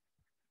no.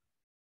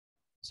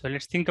 So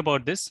let's think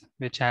about this,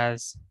 which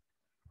has,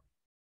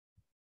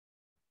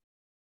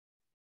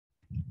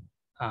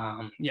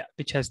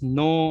 which has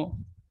no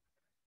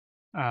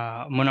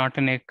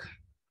monotonic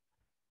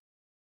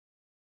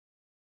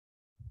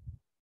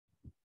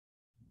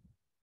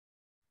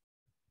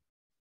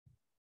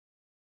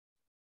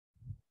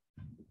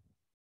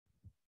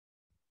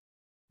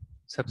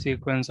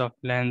subsequence of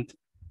length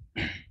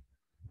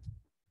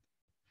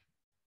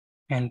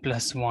n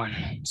plus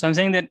 1. So I'm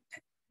saying that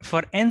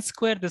for n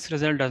square, this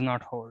result does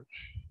not hold.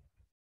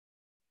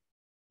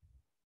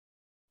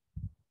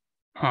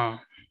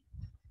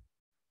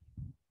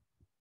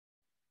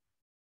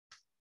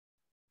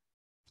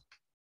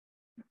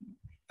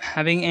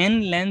 Having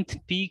n length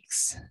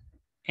peaks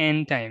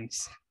n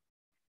times.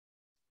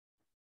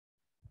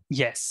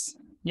 Yes.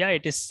 Yeah,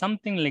 it is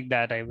something like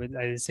that. I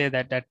will say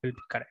that will be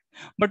correct.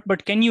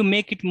 But can you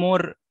make it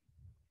more?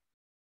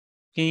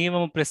 Can you give a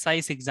more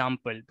precise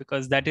example?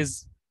 Because that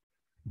is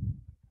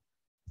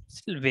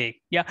still vague.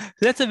 Yeah,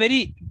 that's a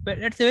very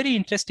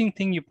interesting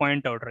thing you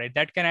point out, right?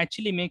 That can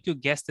actually make you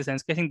guess the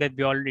sense guessing that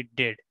we already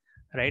did,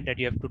 right? That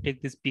you have to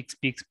take this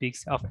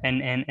peaks of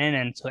n,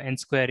 and so n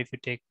square if you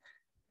take,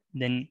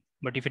 then,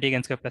 but if you take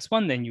n square plus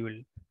 1, then you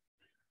will.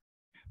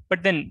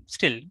 But then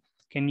still,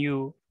 can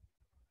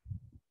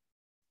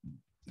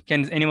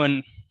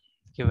anyone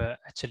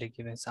actually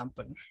give an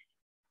example?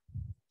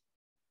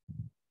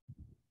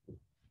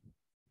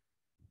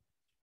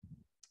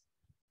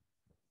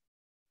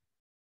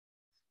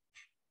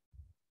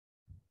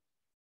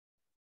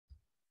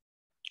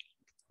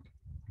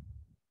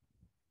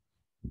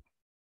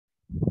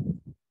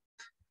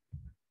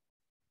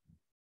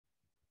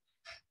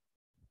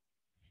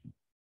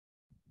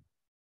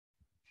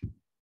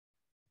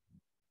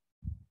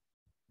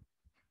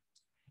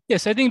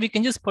 Yes, I think we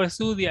can just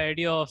pursue the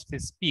idea of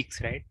these peaks,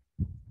 right?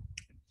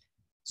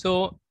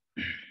 So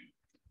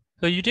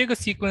you take a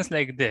sequence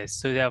like this.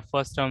 So you have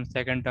first term,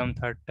 second term,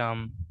 third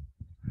term,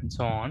 and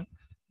so on.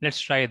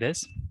 Let's try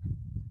this.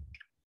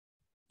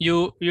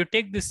 You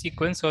take this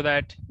sequence so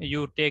that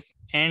you take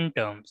n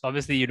terms.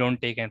 Obviously, you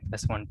don't take n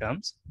plus 1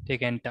 terms.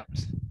 Take n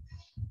terms.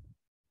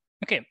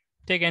 Okay,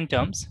 take n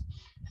terms.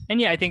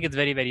 And yeah, I think it's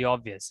very, very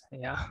obvious.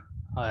 Yeah.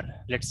 Or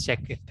let's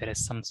check if there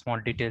is some small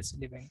details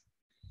living.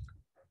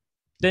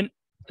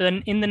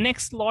 Then in the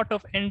next lot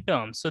of n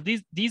terms, so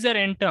these are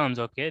n terms,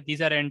 okay?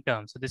 These are n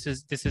terms. So this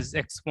is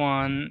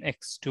x1,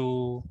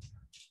 x2.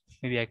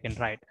 Maybe I can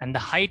write. And the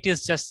height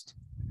is just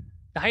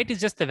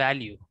the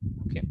value.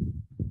 Okay.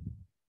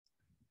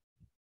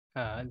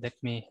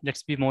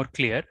 Let's be more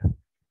clear.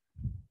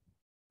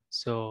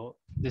 So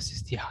this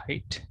is the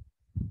height,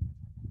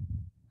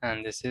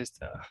 and this is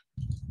the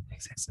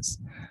x-axis.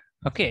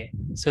 Okay,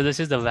 so this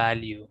is the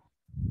value.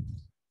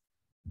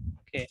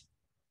 Okay,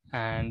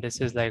 and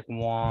this is like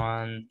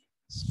 1,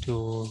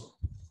 2,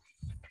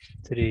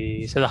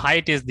 3. So the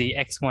height is the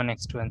x1,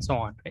 x2, and so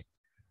on, right?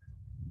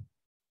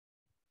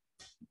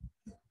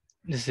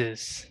 This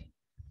is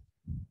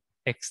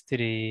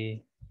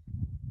x3,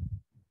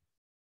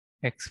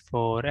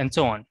 x4, and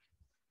so on.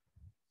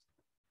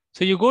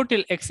 So you go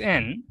till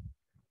xn,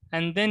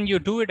 and then you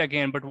do it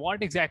again. But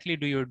what exactly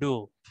do you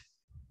do?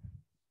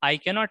 I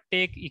cannot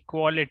take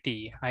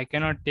equality. I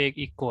cannot take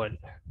equal.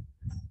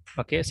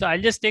 Okay, so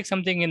I'll just take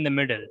something in the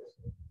middle.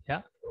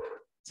 Yeah,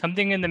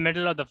 something in the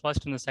middle of the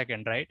first and the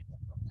second, right?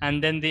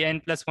 And then the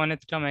n plus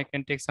 1th term, I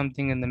can take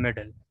something in the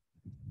middle.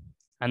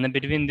 And then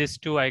between these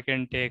two, I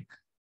can take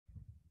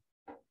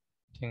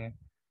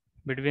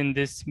between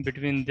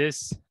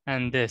this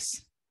and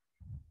this.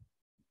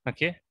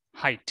 Okay,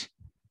 height.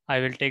 I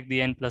will take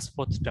the n plus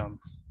 4th term.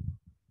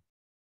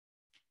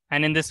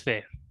 And in this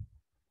way,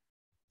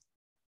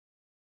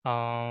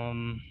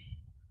 no,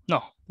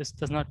 this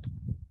does not.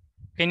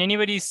 Can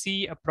anybody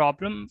see a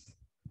problem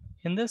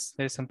in this?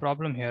 There's some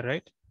problem here,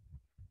 right?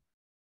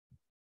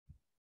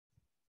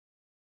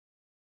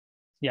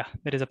 Yeah,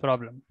 there is a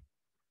problem.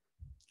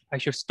 I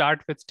should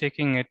start with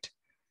taking it.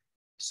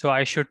 So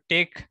I should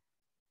take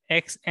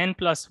x n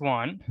plus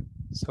 1.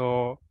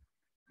 So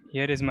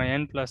here is my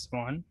n plus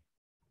 1.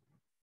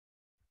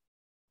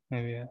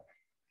 Maybe.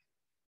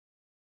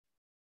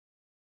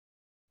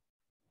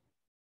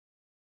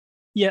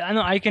 Yeah, I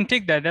know I can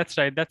take that. That's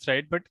right. That's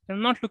right. But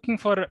I'm not looking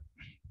for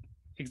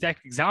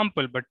exact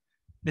example, but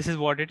this is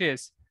what it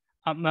is.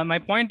 My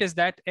point is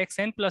that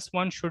xn plus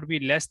 1 should be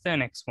less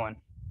than x1.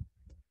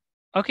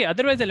 Okay,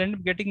 otherwise I'll end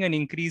up getting an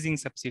increasing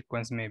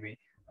subsequence maybe.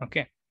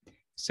 Okay,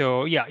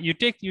 so yeah, you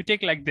take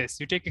like this.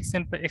 You take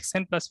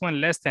xn plus 1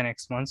 less than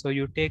x1. So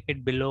you take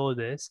it below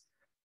this.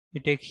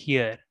 You take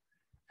here.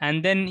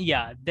 And then,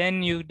 yeah,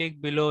 then you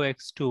take below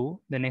x2,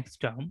 the next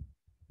term.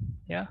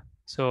 Yeah,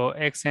 so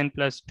xn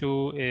plus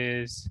 2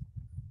 is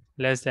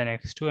less than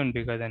x2 and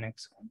bigger than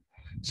x1.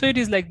 So it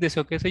is like this,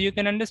 okay? So you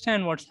can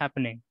understand what's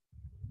happening.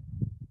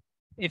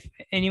 If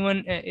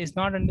anyone is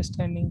not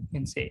understanding,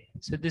 can say.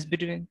 So this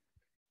between.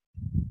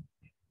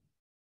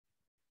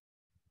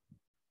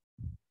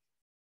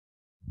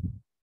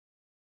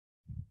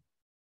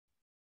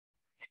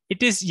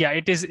 It is, yeah,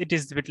 it is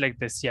a bit like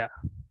this, yeah,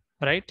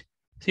 right?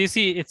 So you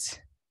see, it's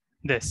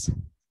this.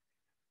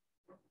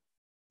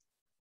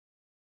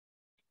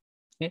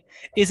 Okay.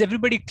 Is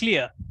everybody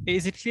clear?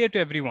 Is it clear to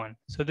everyone?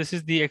 So this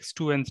is the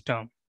x2nth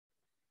term.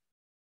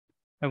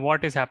 And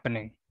what is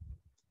happening?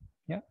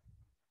 Yeah.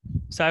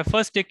 So I'm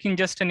first taking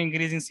just an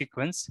increasing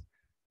sequence,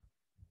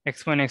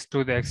 x1,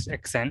 x2, the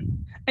xn,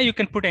 and you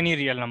can put any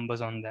real numbers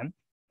on them,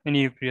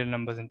 any real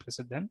numbers in place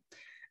of them.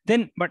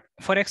 Then, but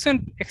for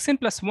xn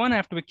plus 1, I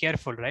have to be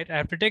careful, right? I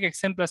have to take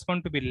xn plus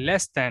 1 to be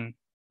less than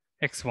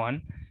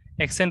x1,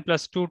 xn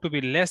plus 2 to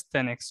be less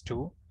than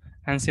x2,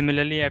 and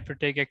similarly, I have to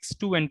take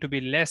x2n to be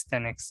less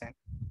than xn.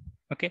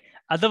 Okay.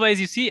 Otherwise,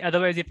 you see,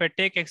 otherwise, if I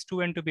take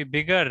x2n to be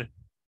bigger,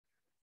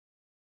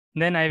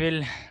 then I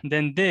will,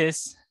 then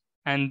this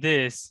and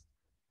this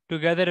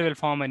together will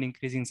form an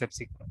increasing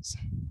subsequence.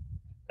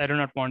 I do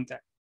not want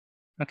that.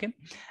 Okay.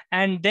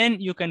 And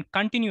then you can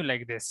continue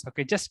like this.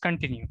 Okay. Just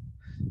continue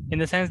in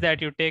the sense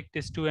that you take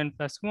this 2n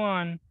plus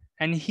 1,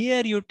 and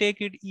here you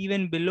take it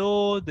even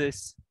below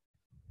this.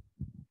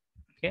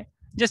 Okay.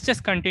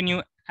 Just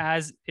continue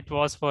as it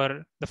was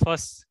for the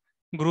first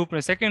group.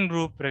 The second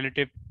group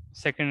relative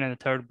second and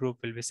the third group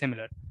will be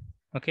similar.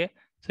 Okay.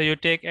 So you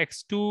take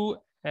x2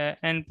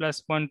 n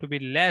plus 1 to be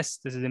less.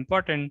 This is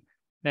important.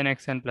 Then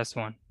xn plus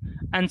 1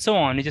 and so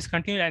on. You just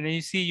continue, and then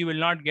you see you will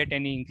not get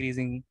any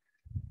increasing.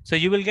 So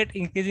you will get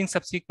increasing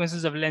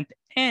subsequences of length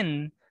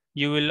n.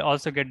 You will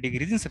also get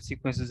decreasing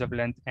subsequences of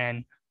length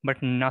n,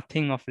 but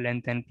nothing of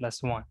length n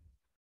plus 1.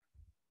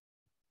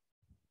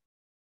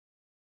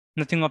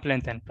 Nothing of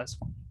length n plus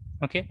 1.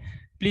 Okay,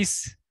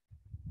 please,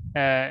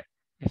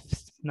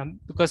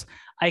 because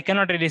I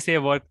cannot really say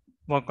work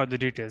out the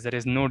details. There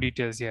is no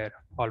details here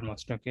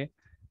almost. Okay,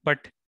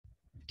 but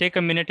take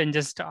a minute and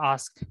just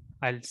ask.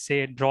 I'll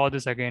say draw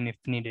this again if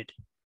needed.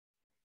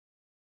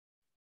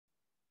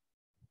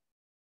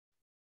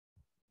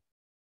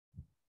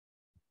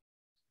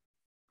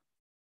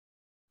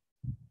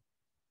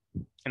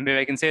 And maybe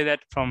I can say that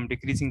from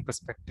decreasing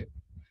perspective.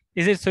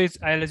 Is it so?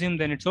 I'll assume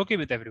then it's okay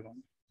with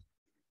everyone.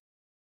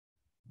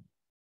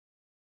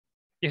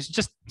 Yes,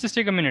 just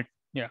take a minute.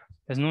 Yeah,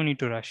 there's no need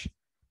to rush.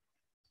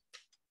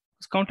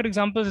 Counter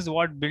examples is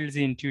what builds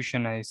the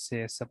intuition, I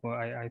say.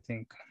 I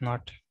think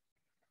not.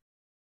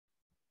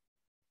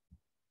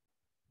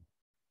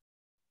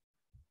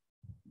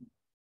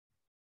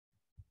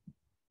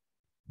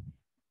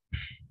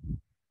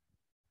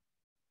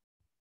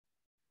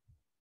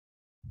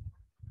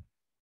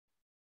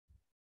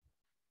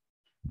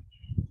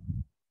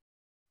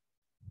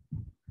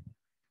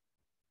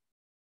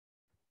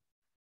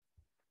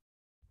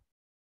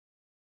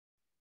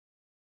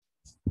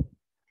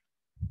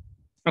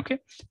 Okay.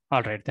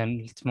 All right, then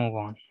let's move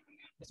on.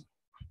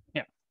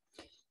 Yeah.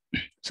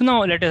 So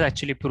now let us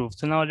actually prove.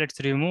 So now let's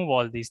remove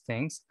all these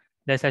things.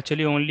 Let's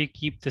actually only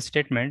keep the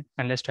statement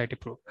and let's try to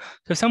prove.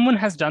 So if someone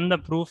has done the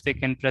proof, they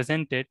can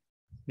present it.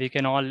 We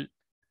can all,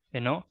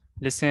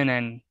 listen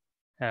and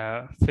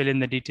fill in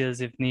the details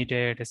if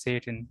needed, say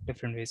it in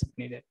different ways if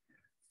needed.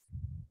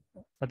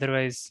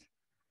 Otherwise,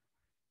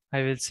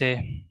 I will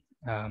say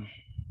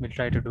we'll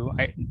try to do.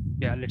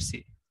 Yeah, let's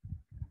see.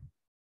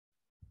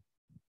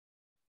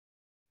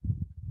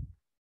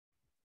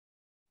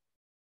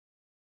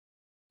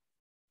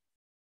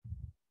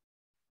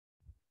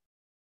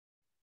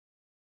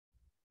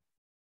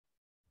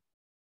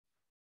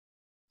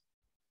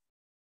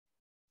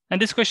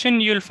 And this question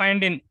you'll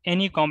find in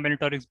any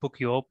combinatorics book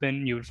you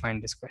open, you will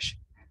find this question.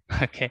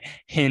 Okay,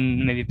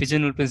 in maybe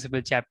pigeon rule principle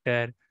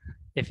chapter,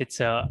 if it's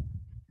an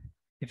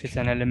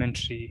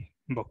elementary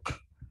book.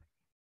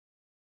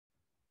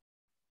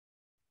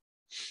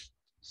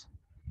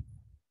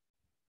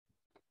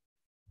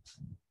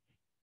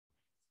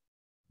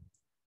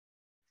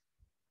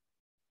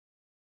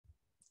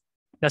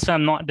 That's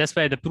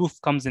why the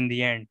proof comes in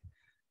the end.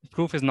 The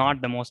proof is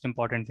not the most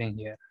important thing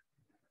here.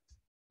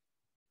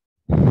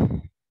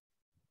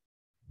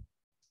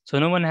 So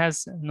no one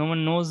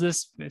knows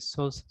this.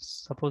 So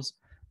suppose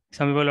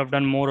some people have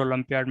done more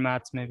Olympiad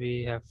maths,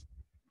 maybe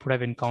would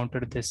have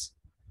encountered this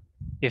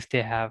if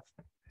they have.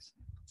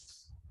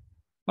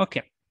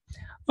 Okay.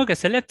 Okay,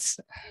 so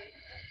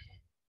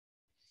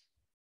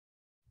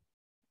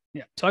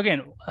so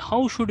again,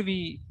 how should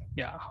we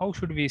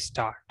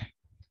start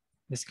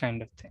this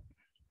kind of thing?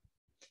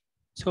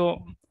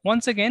 So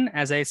once again,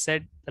 as I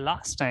said the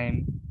last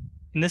time,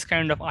 in this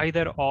kind of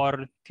either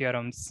or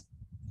theorems,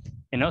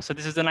 so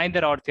this is an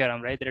either or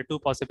theorem, right? There are two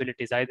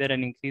possibilities, either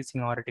an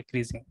increasing or a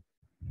decreasing.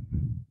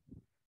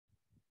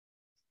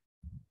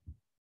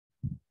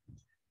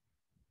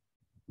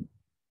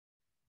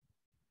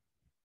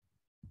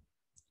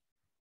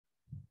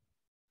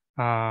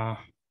 Yeah.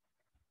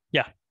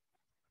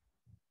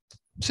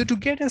 So to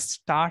get us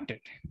started,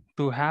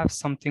 to have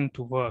something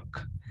to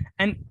work,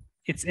 and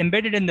it's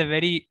embedded in the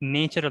very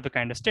nature of the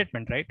kind of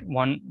statement, right?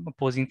 One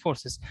opposing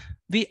forces.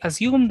 We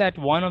assume that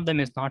one of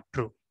them is not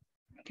true.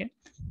 Okay.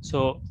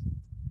 So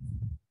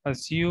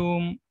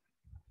assume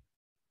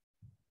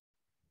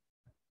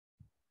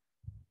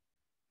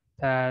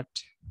that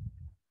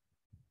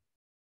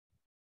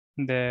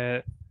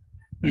there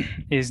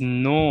is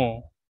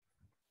no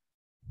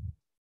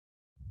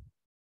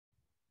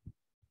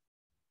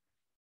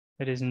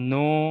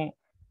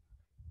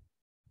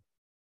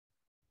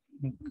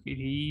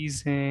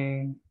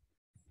increasing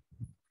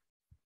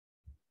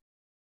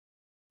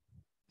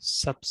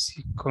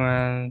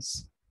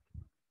subsequence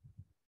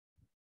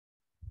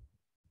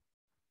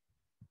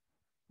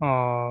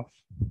of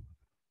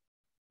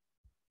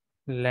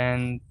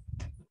length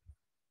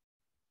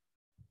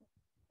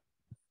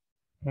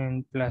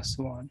n plus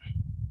 1.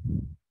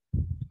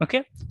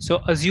 Okay,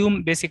 so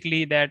assume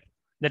basically that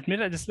let's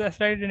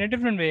write it in a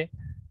different way.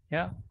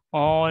 Yeah,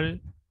 all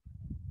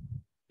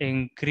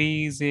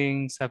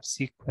increasing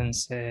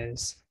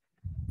subsequences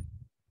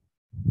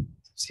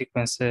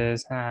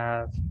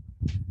have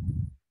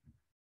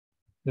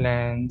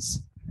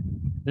lengths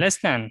less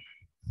than,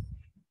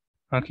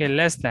 okay,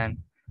 less than,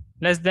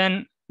 let's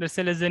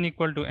say less than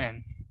equal to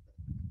n.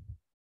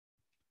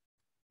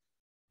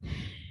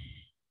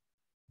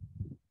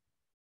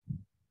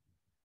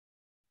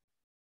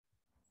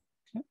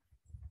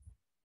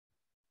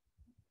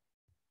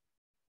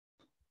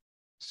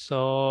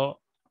 So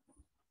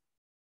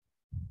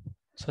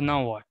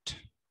now what?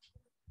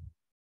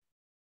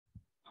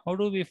 How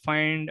do we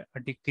find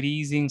a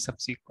decreasing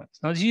subsequence?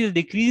 Now, the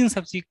decreasing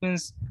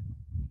subsequence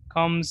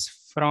comes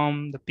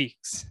from the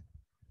peaks.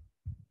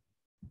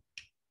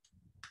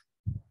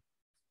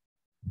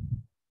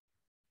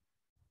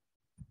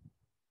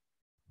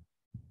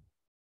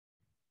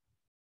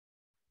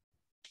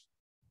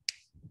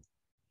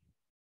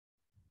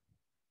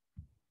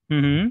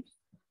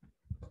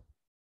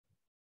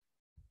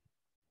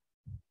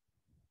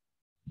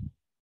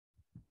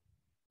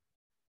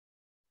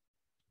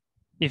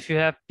 If you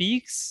have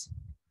peaks,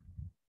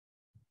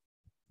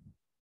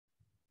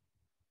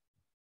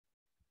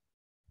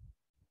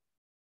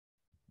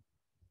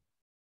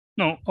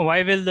 no,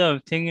 why will the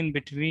thing in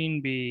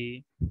between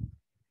be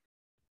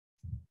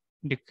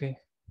decay?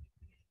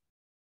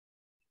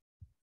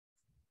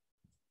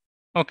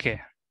 Okay,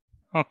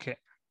 okay.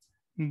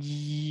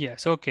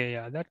 Yes, okay,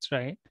 yeah, that's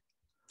right.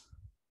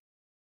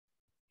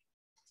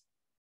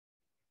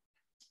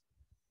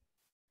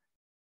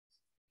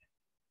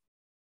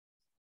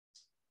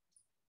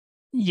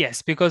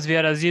 Yes, because we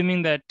are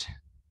assuming that,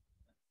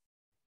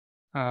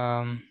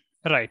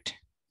 right,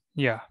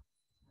 yeah.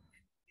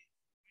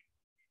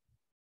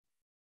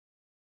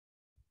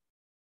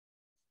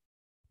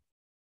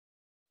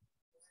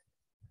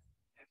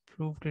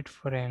 Proved it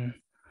for n.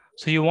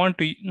 So you want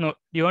to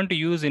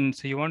use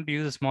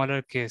a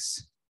smaller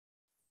case.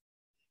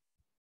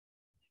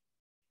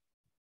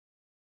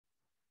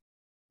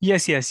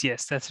 Yes,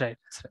 that's right.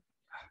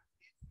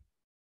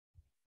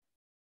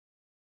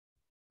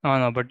 Oh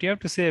no, but you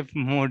have to say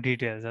more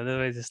details.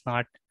 Otherwise, it's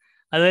not.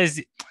 Otherwise,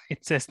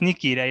 it's a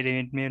sneaky, right?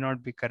 And it may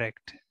not be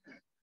correct.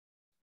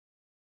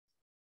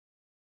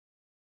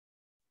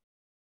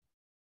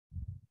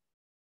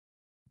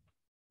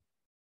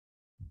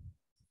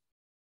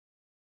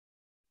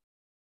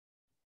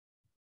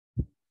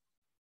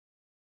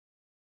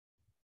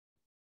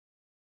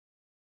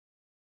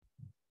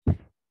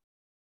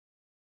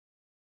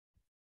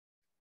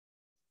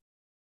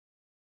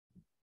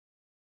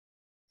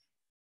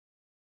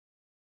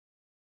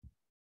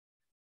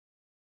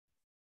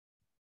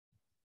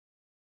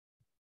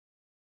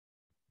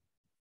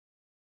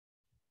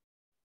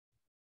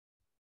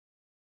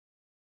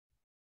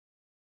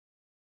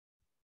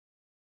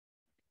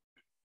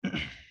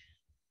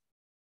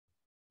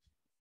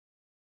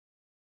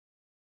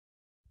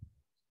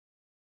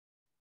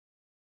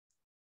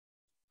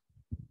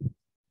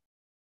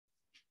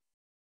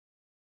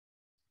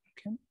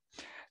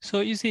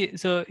 So you see,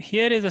 so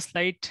here is a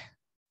slight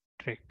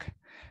trick.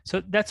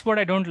 So that's what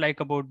I don't like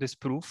about this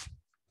proof.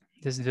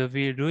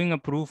 We're doing a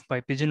proof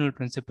by pigeonhole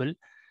principle.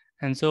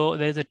 And so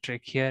there's a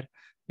trick here,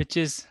 which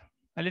is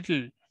a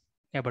little,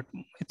 yeah, but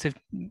it's a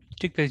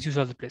trick that's used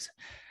all the place.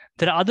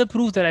 There are other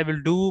proofs that I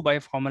will do by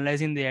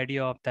formalizing the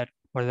idea of that,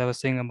 what I was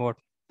saying about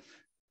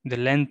the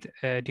length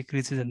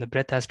decreases and the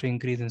breadth has to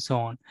increase and so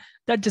on.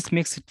 That just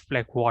makes it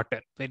like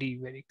water, very,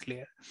 very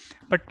clear.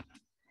 But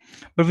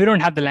we don't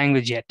have the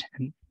language yet.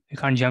 And we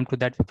can't jump to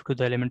that, to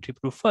the elementary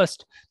proof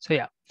first. So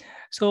yeah,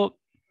 so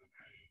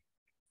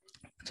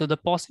the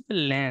possible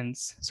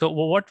lengths. So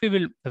what we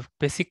will, the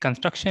basic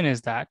construction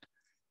is that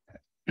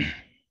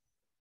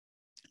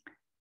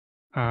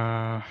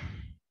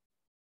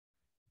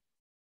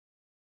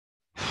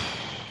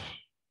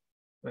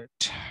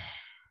wait,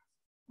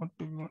 what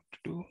do we want to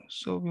do?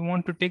 So we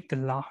want to take the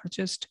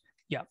largest,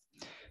 yeah.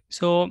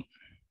 So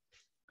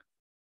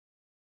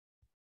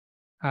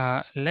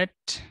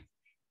let,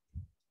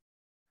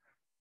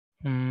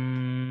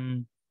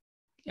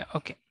 yeah,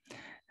 okay.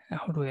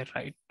 How do I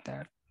write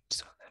that?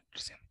 So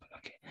that's simple.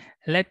 Okay.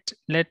 Let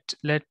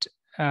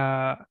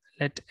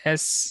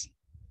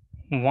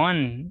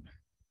S1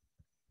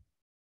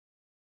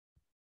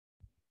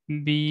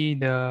 be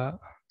the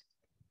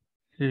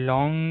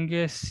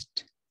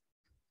longest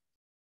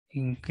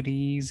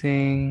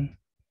increasing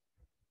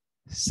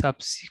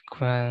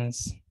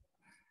subsequence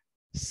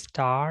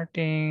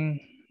starting,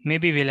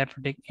 maybe we'll have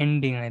to take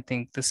ending. I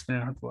think this will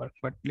not work,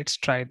 but let's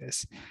try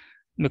this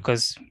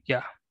because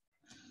yeah,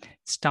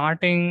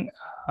 starting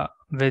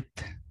with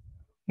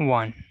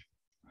 1.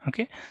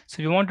 Okay,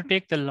 so we want to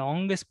take the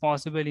longest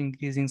possible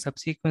increasing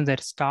subsequence that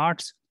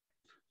starts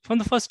from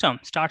the first term,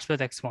 starts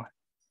with x1,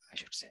 I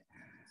should say.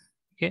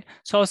 Okay,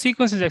 so our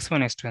sequence is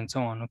x1, x2, and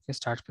so on. Okay,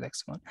 starts with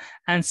x1.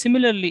 And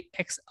similarly,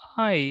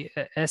 xi,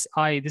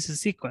 si, this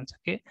is sequence.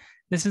 Okay,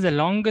 this is the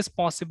longest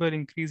possible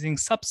increasing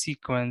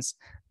subsequence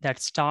that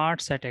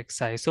starts at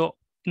xi. So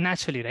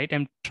naturally, right,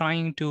 I'm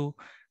trying to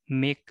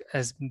make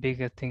as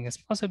big a thing as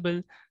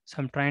possible. So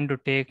I'm trying to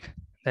take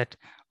that,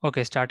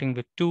 okay, starting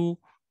with 2,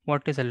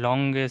 what is the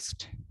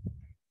longest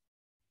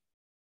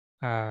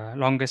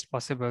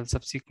possible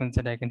subsequence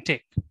that I can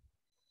take?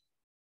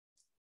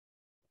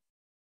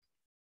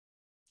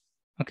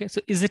 Okay,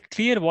 so is it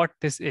clear what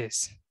this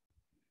is?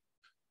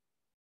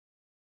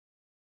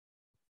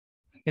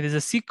 It is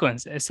a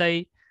sequence.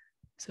 Si,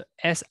 so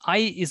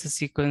Si is a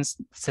sequence,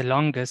 it's the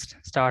longest,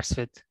 starts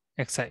with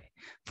Xi.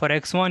 For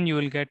X1, you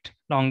will get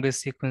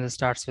longest sequence that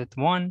starts with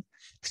 1,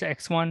 so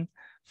X1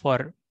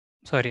 for,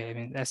 sorry, I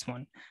mean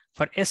S1.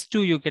 For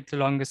S2, you get the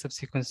longest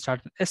subsequence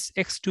start with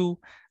X2.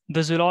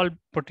 Those will all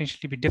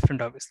potentially be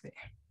different, obviously.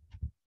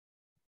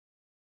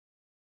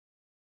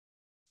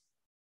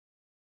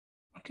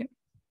 Okay.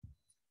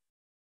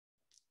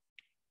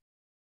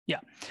 Yeah.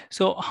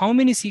 So how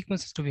many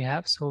sequences do we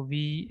have? So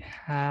we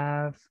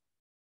have,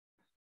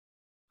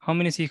 how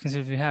many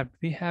sequences we have?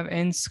 We have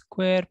n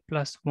square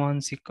plus 1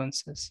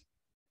 sequences,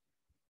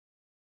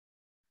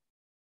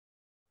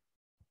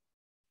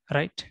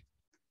 right?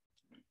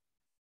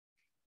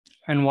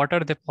 And what are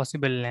the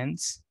possible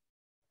lengths?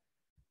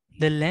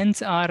 The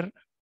lengths are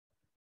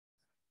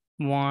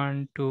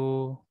 1,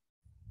 2,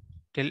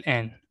 till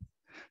n.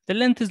 The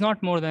length is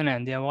not more than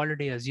n. They have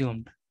already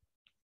assumed.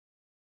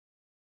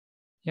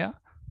 Yeah,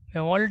 we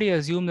have already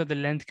assumed that the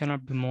length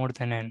cannot be more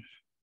than n.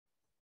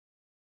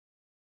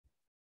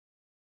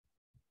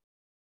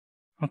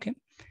 Okay.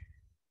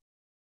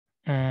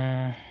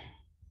 1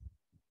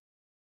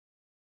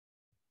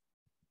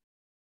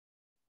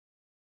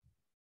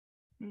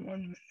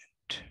 minute.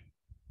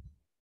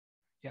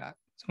 Yeah,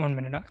 it's 1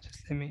 minute.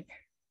 Just let me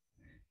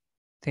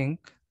think.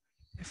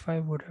 If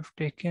I would have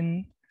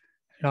taken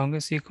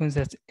longest sequence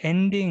that's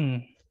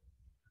ending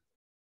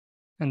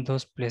in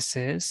those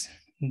places,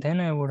 then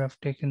I would have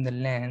taken the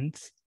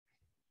length.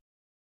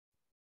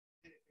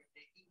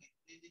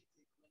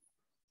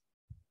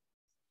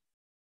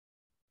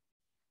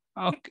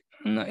 Okay,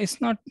 no,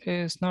 it's not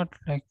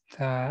like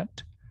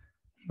that,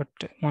 but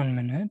 1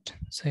 minute.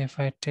 So if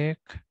I take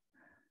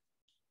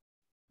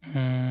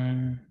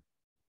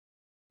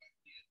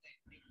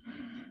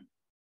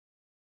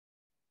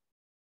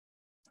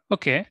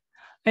okay,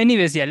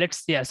 anyways,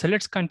 yeah, so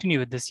let's continue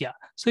with this. Yeah,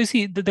 so you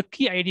see the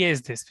key idea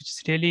is this, which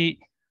is really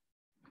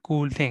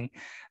cool thing,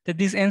 that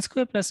these n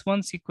square plus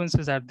 1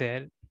 sequences are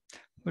there.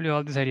 Well,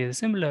 all these ideas are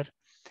similar.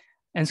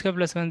 N square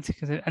plus 1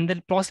 sequences, and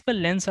the possible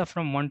lengths are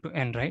from 1 to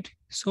n, right?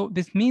 So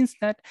this means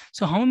that,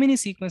 so how many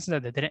sequences are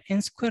there? There are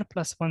n square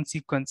plus 1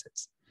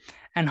 sequences.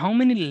 And how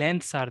many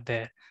lengths are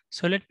there?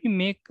 So let me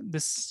make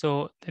this,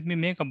 so let me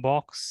make a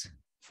box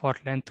for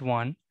length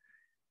 1,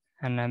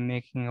 and I'm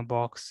making a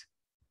box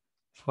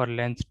for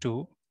length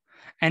 2.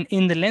 And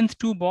in the length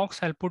 2 box,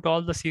 I'll put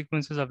all the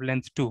sequences of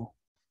length 2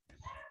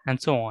 and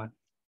so on.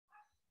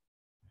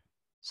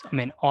 So I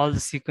mean, all the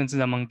sequences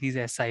among these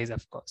SIs,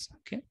 of course,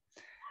 okay?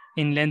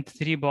 In length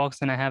 3 box,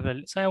 then I have,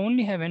 so I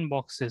only have n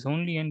boxes,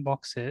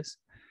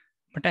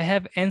 but I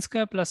have n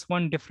square plus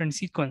 1 different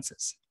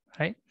sequences,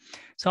 right?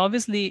 So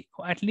obviously,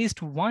 at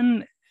least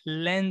one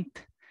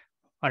length,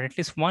 or at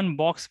least one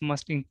box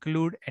must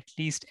include at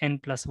least n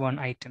plus 1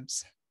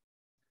 items.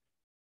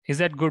 Is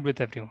that good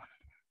with everyone?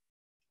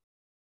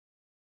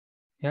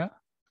 Yeah,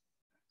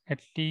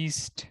 at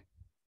least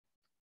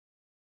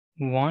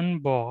one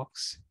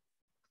box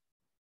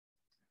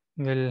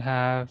will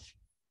have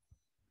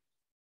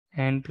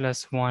n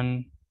plus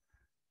 1,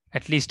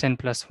 at least n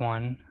plus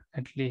 1,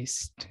 at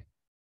least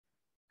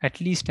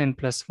n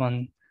plus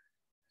 1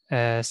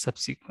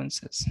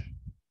 subsequences.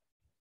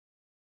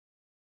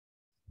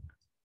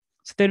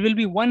 So there will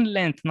be one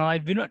length. Now I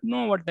do not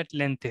know what that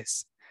length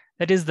is.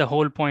 That is the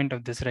whole point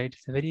of this, right?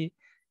 It's a very,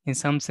 in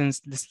some sense,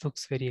 this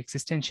looks very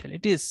existential.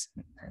 It is.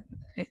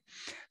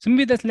 So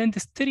maybe that length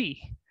is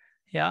 3.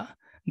 Yeah,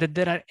 that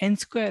there are n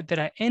squared, there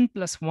are n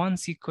plus 1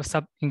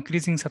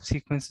 increasing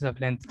subsequences of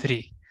length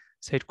 3.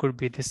 So it could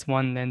be this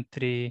one length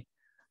 3,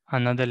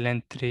 another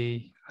length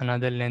 3,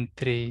 another length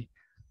 3,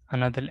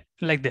 another,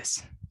 like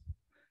this.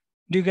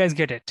 Do you guys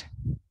get it?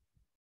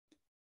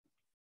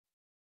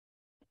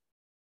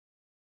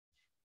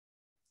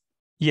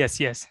 Yes,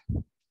 yes.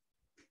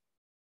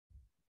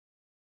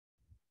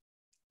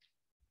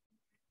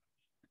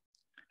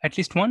 At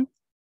least one?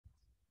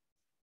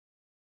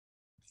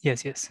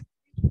 Yes, yes.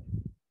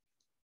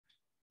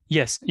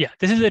 Yes, yeah.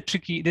 This is a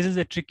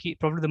tricky,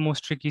 probably the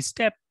most tricky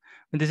step.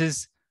 And this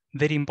is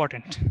very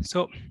important.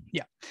 So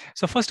yeah.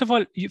 So first of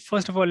all,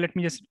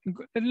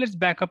 let's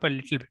back up a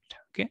little bit.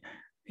 Okay.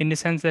 In the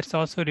sense, let's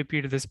also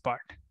repeat this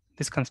part,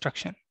 this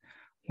construction,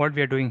 what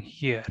we are doing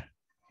here.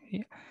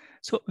 Yeah.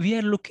 So we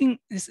are looking,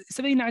 it's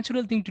a very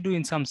natural thing to do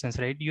in some sense,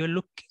 right? We are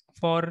looking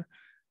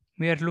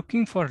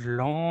for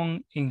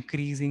long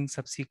increasing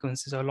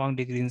subsequences or long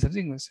decreasing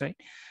subsequences, right?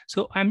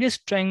 So I'm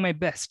just trying my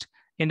best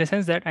in the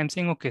sense that I'm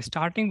saying, okay,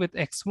 starting with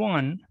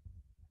x1,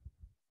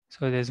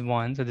 so there's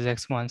 1, so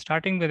there's x1,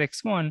 starting with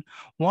x1,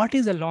 what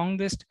is the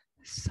longest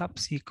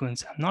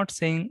subsequence? I'm not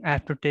saying I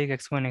have to take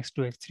x1,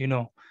 x2, x3,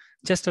 no,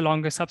 just a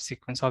longest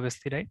subsequence,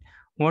 obviously, right?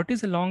 What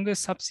is the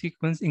longest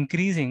subsequence,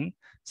 increasing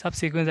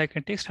subsequence I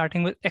can take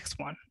starting with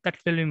x1? That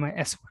will be my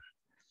s1.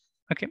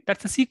 Okay,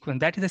 that's the sequence.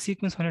 That is a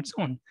sequence on its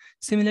own.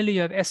 Similarly,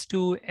 you have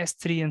S2,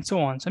 S3, and so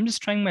on. So I'm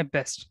just trying my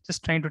best,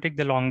 just trying to take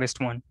the longest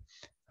one.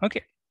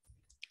 Okay.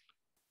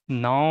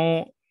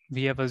 Now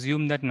we have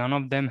assumed that none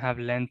of them have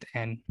length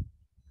n.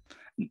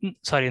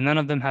 Sorry, none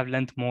of them have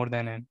length more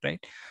than n,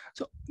 right?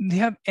 So they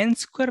have n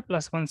square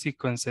plus 1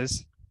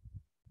 sequences.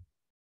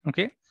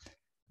 Okay.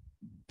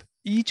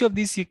 Each of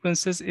these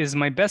sequences is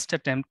my best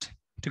attempt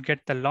to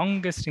get the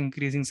longest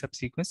increasing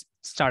subsequence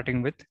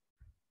starting with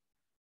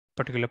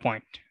particular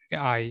point,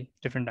 I,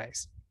 different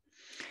i's.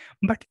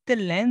 But the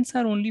lengths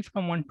are only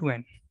from 1 to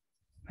n,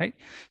 right?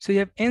 So you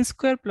have n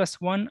square plus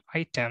 1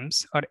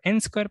 items, or n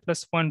square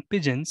plus 1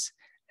 pigeons,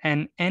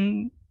 and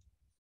n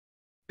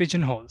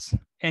pigeonholes,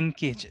 n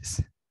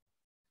cages.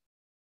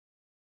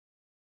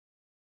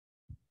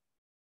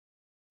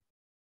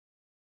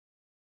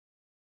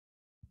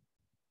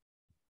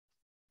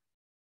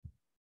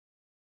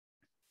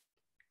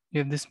 You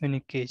have this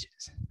many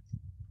cages.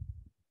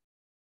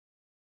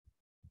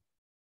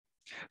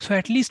 So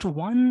at least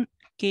one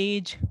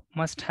cage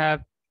must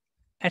have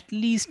at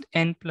least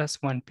n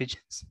plus 1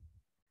 pigeons.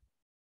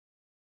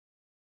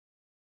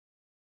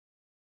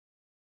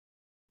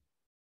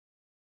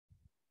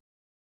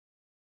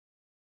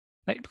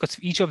 Right? Because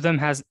each of them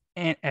has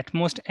at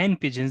most n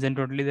pigeons, then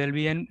totally there'll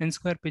be n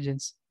square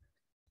pigeons.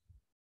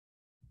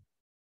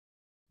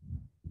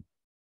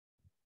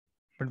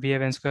 But we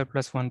have n square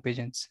plus 1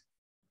 pigeons.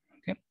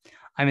 Okay.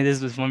 I mean, this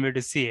was one way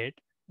to see it.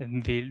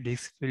 And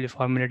this will be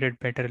formulated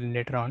better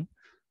later on,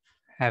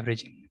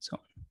 averaging and so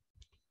on.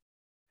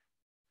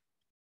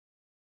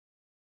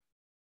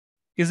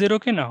 Is it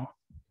okay now?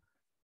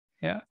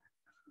 Yeah.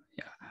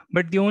 Yeah.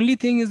 But the only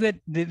thing is that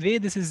the way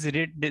this is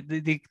read,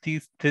 the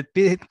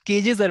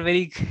cages are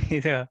very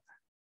is a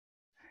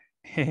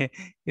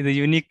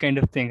unique kind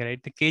of thing,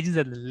 right? The cages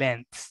are the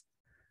lengths.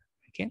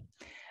 Okay.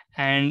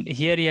 And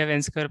here you have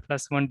n square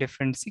plus 1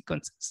 different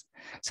sequences.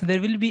 So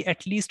there will be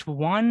at least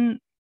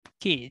one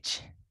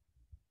cage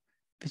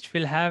which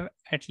will have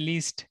at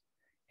least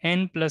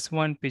n plus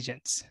 1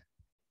 pigeons.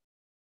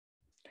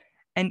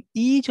 And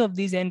each of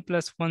these n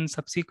plus 1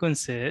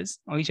 subsequences,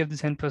 or each of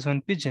these n plus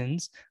 1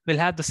 pigeons, will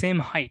have the same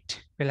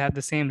height, will have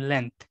the same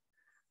length.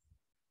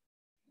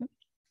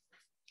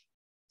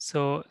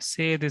 So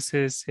say this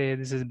is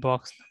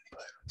box,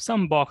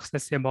 some box,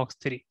 let's say box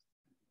 3.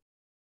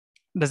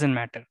 Doesn't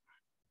matter.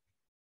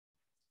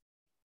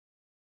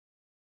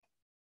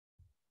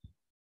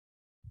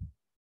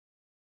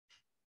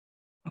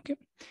 Okay.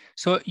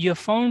 So you have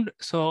found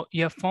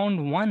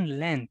one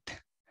length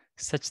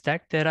such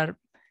that there are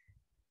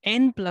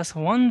n plus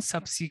 1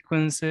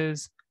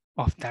 subsequences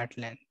of that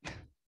length,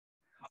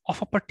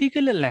 of a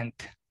particular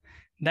length.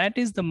 That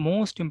is the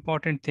most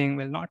important thing.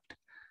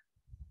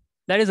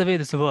 That is the way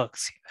this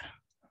works here.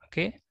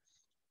 Okay.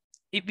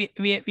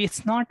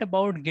 It's not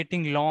about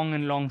getting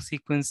long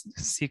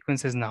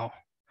sequences now,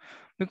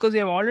 because we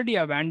have already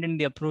abandoned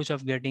the approach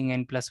of getting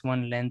n plus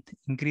 1 length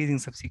increasing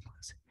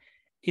subsequence.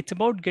 It's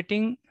about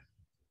getting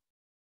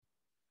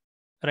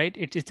right?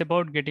 It's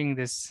about getting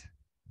this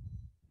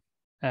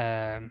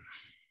so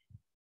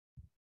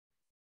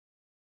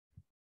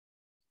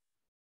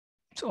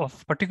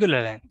of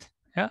particular length.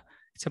 Yeah,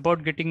 it's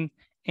about getting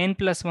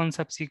n+1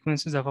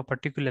 subsequences of a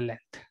particular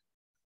length.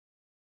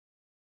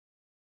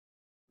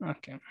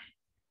 Okay.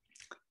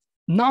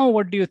 Now,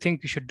 what do you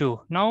think you should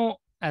do? Now,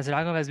 as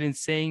Raghav has been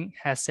saying,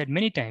 has said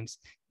many times,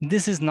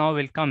 this is now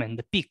will come in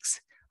the peaks.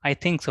 I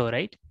think so,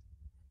 right?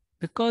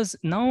 Because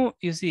now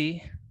you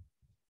see,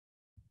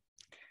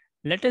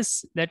 let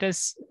us,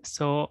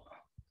 so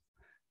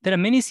there are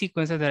many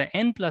sequences, there are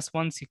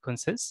n+1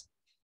 sequences,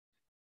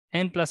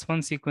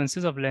 n+1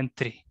 sequences of length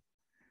 3.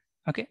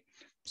 Okay,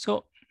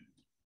 so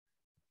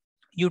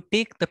you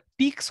take the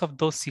peaks of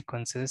those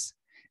sequences,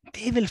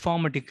 they will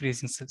form a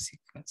decreasing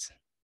subsequence.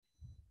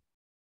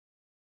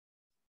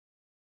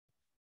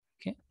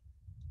 Okay,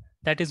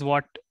 that is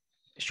what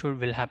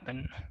will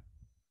happen.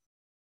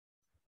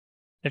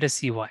 Let us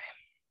see why.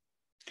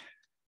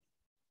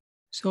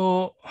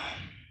 So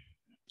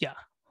yeah,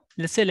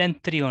 let's say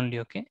length 3 only,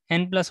 okay?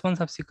 n+1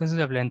 subsequences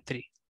of length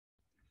 3.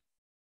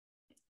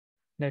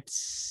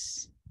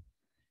 Let's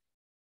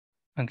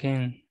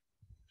again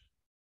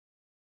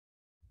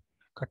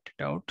cut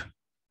it out.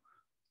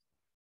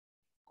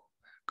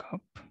 Back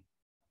up.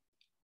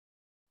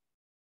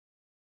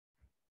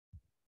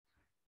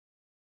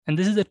 And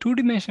this is a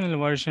 2-dimensional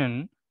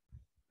version.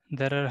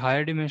 There are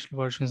higher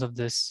dimensional versions of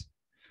this,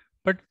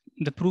 but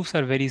the proofs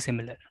are very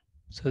similar.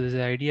 So this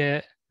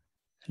idea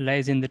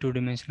lies in the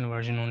 2-dimensional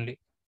version only.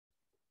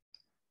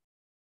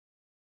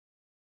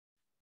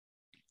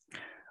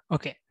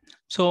 Okay,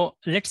 so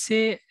let's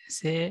say,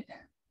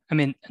 I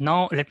mean,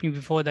 now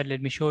before that,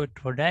 let me show it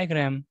for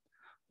diagram.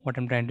 What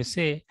I'm trying to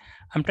say,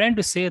 I'm trying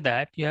to say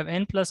that you have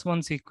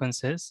n+1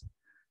 sequences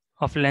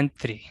of length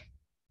 3,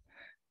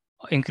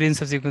 increasing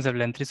subsequence of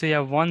length 3. So you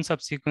have one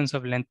subsequence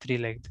of length 3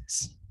 like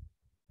this.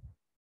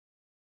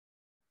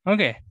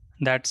 Okay,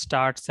 that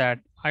starts at,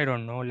 I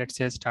don't know, let's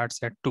say it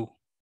starts at 2.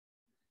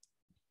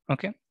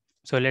 Okay,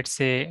 so let's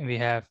say we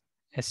have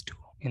S2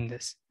 in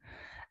this.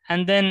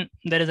 And then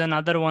there is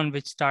another one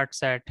which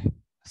starts at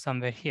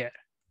somewhere here.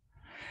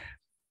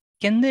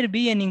 Can there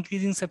be an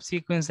increasing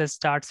subsequence that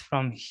starts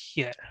from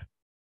here?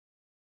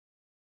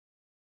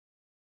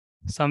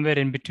 Somewhere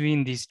in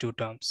between these two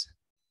terms.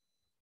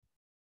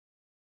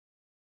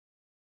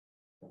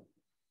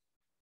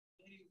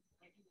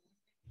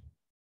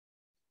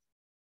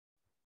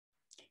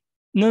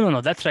 No,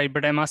 that's right.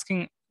 But I'm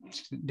asking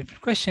a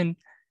different question.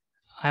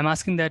 I'm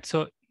asking that,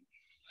 so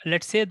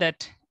let's say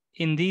that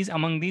in these,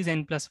 among these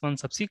n+1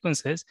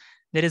 subsequences,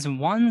 there is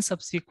one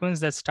subsequence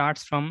that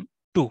starts from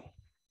 2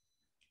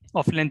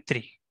 of length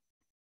 3.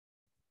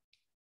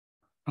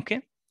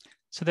 Okay,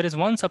 so there is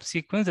one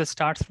subsequence that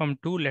starts from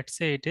 2. Let's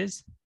say it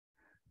is,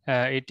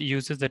 it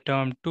uses the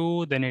term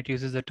 2, then it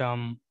uses the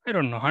term, I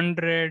don't know,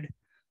 100,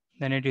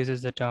 then it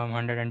uses the term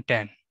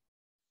 110.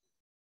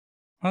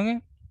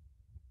 Okay.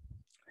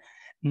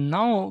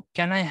 Now,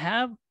 can I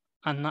have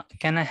another,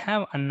 can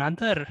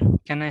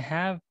I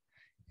have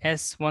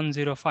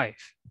S105?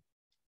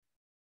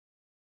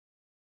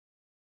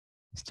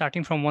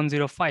 Starting from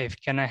 105,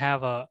 can I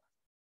have a,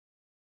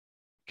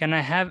 can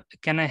I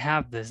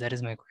have this? That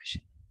is my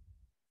question.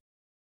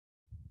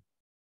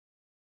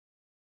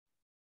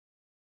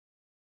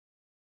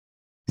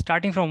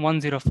 Starting from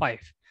 105.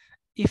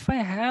 If I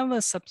have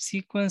a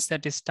subsequence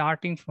that is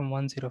starting from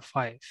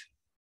 105,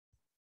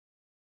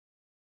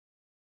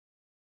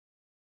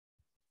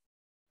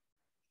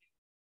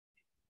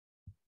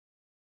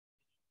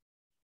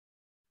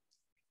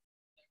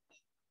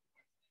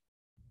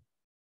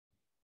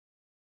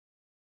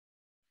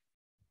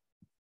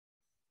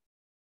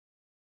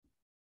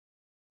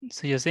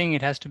 so you're saying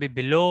it has to be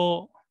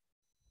below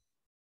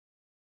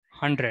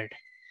 100.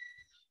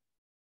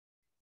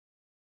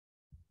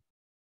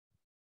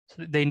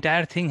 So the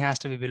entire thing has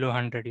to be below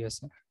 100, you're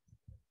saying.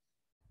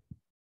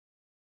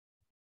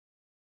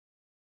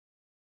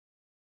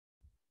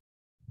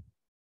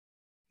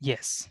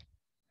 Yes.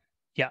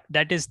 Yeah,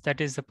 that is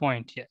the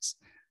point, yes.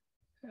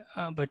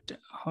 But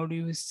how do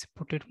you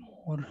put it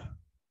more?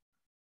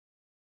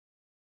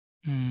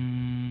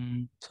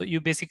 So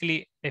you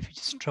basically, if you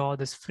just draw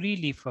this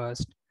freely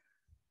first,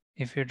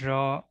 if you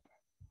draw,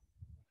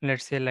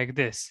 let's say like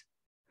this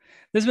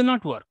will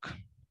not work.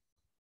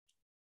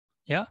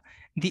 Yeah,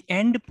 the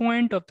end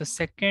point of the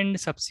second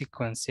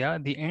subsequence, yeah,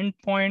 the end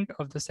point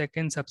of the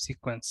second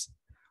subsequence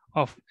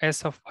of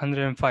S of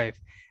 105,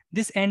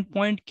 this end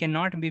point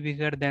cannot be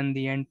bigger than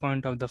the end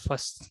point of the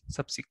first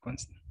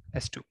subsequence,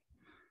 S2.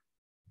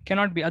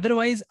 Cannot be,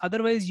 otherwise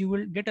you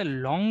will get a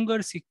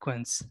longer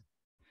sequence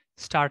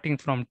starting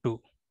from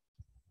 2.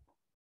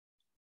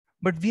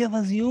 But we have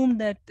assumed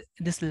that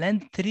this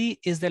length 3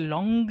 is the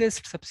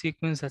longest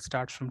subsequence that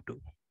starts from 2.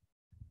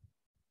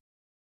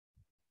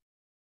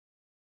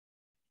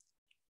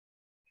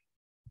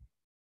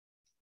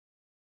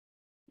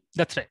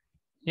 That's right.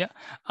 Yeah.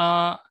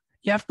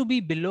 You have to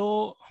be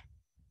below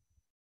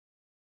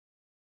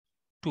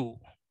 2.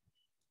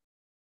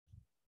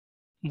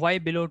 Why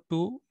below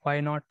 2?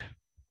 Why not?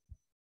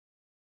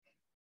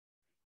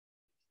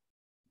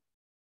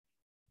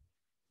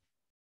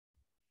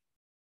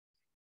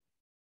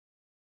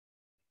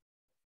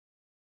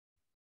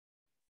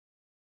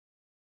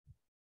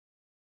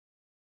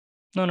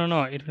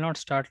 No. It will not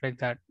start like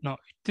that. No,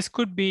 this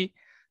could be.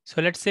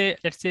 So let's say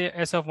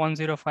S of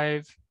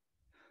 105.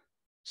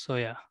 So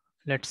yeah,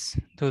 let's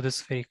do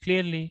this very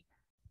clearly.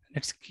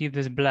 Let's keep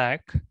this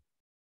black,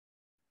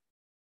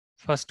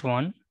 first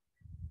one,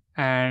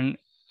 and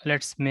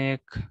let's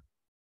make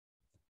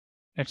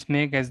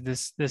as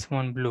this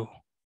one blue.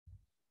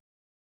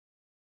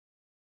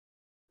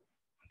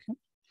 Okay.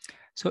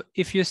 So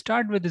if you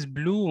start with this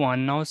blue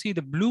one, now see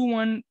the blue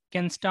one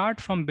can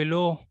start from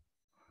below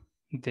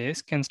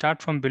this, can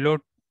start from below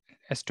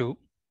S2,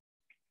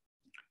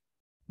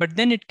 but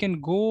then it can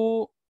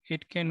go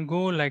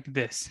like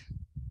this.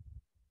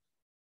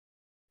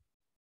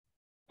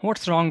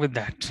 What's wrong with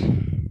that?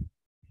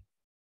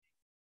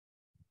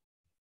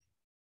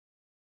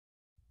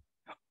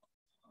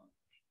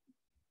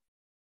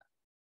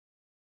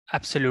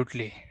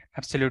 Absolutely.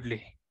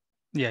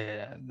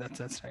 Yeah.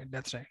 That's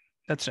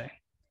right.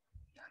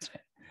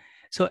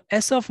 So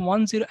S of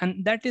 10,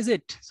 and that is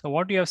it. So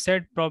what you have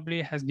said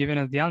probably has given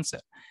us the answer.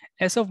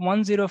 S of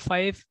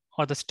 105,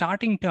 or the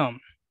starting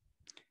term,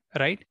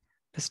 right?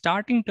 The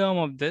starting term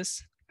of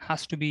this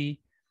has to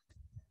be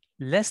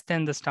less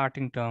than the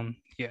starting term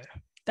here.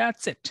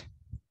 That's it,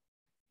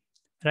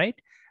 right?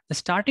 The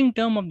starting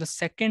term of the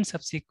second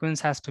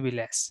subsequence has to be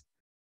less.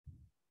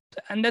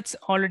 And that's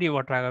already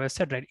what Raghav has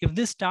said, right? If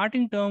this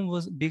starting term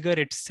was bigger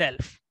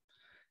itself,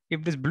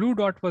 if this blue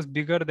dot was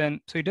bigger than,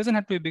 so it doesn't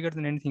have to be bigger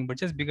than anything, but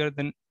just bigger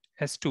than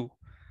S2.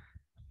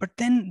 But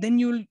then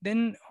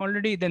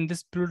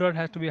this blue dot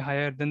has to be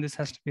higher, then this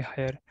has to be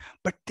higher.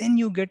 But then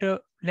you get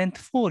a length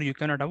 4 you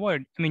cannot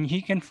avoid. I mean,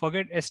 he can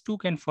forget, S2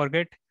 can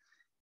forget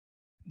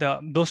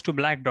those two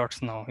black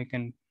dots now. He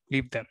can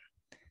leave them.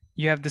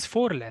 You have this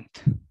 4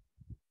 length.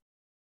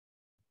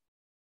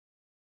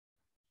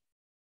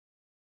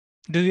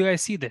 Do you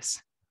guys see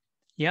this?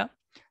 Yeah.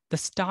 The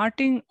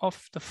starting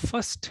of the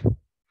first,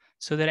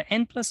 so there are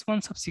n plus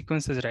 1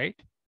 subsequences, right?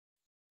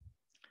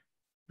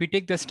 We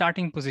take the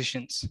starting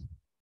positions.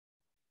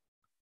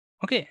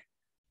 Okay.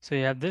 So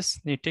you have this,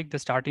 you take the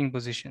starting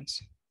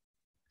positions.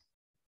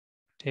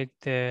 Take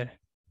their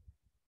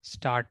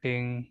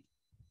starting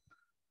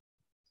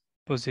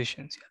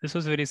positions. Yeah, this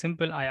was very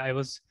simple. I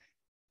was,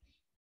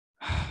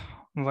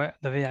 the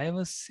way I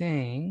was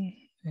saying,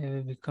 it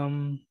will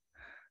become,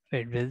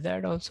 wait, will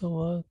that also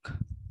work?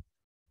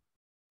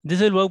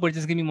 This will work, but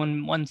just give me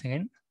one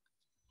second.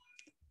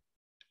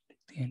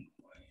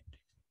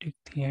 Take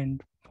the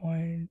end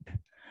point.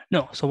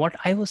 No, so what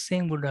I was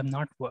saying would have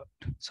not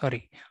worked.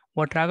 Sorry.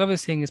 What Raghav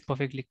is saying is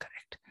perfectly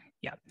correct.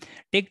 Yeah.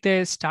 Take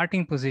the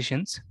starting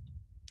positions.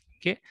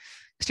 Okay.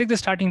 Let's take the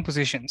starting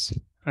positions.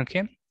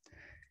 Okay.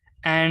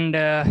 And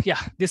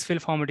yeah, this will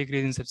form a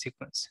decreasing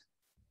subsequence.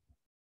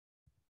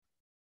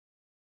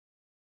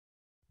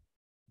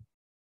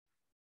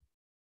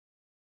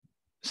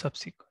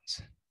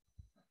 Subsequence.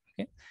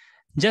 Okay.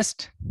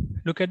 Just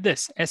look at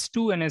this,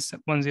 S2 and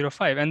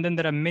S105, and then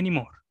there are many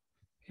more.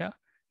 Yeah.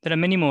 There are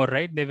many more,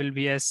 right? There will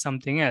be S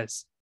something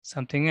else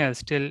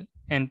till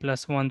n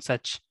plus 1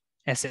 such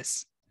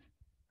SS.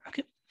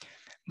 Okay.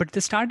 But the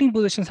starting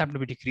positions have to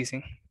be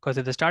decreasing, because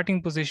if the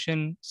starting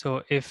position,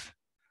 so if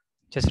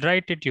just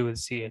write it, you will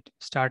see it.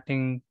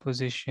 Starting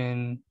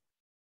position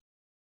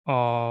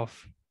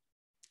of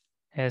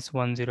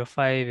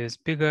S105 is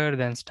bigger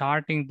than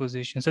starting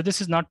position. So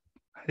this is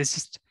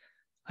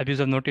abuse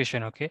of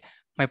notation, okay?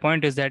 My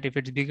point is that if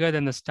it's bigger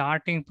than the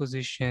starting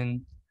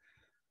position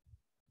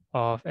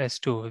of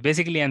S2,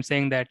 basically I'm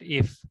saying that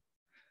if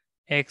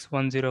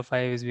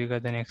X105 is bigger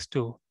than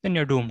X2, then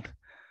you're doomed.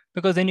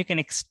 Because then you can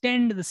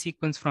extend the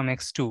sequence from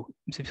X2.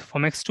 So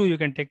from X2, you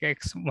can take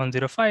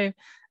X105,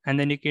 and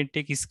then you can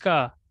take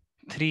ISKA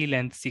 3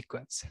 length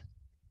sequence,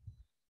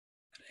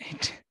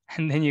 right?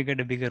 And then you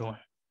get a bigger one.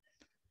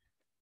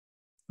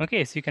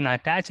 Okay, so you can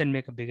attach and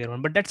make a bigger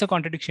one, but that's a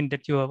contradiction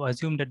that you have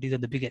assumed that these are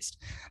the biggest.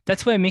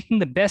 That's why making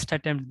the best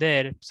attempt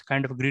there, it's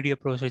kind of a greedy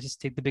approach. I just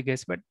take the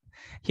biggest, but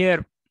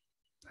here,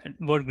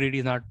 word greedy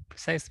is not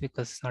precise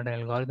because it's not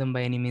an algorithm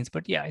by any means,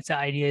 but yeah, it's an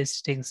idea, it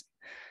takes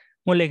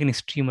more like an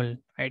extremal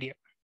idea.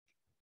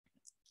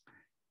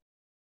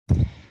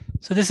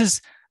 So this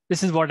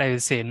is what I will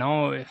say.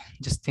 Now,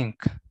 just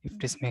think if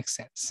this makes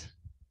sense.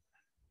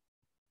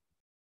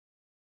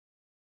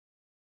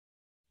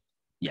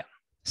 Yeah,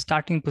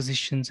 starting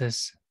positions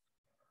is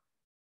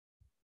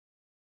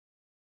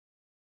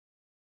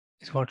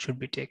what should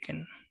be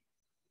taken.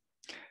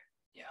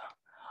 Yeah.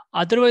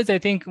 Otherwise, I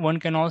think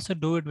one can also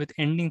do it with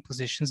ending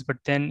positions, but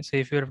then, so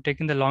if you're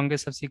taking the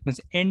longest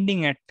subsequence,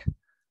 ending at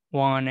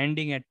 1,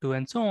 ending at 2,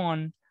 and so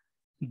on,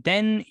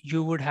 then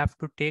you would have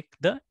to take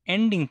the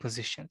ending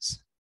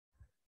positions.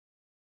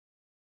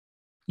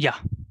 Yeah.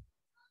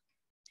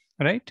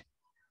 Right?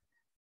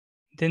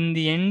 Then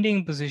the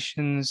ending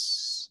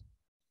positions,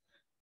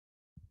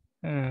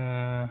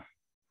 yeah,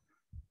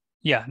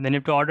 then you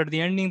have to order the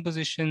ending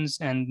positions,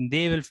 and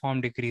they will form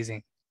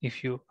decreasing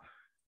if you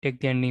take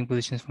the ending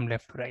positions from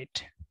left to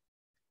right.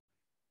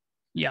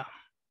 Yeah.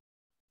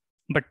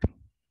 But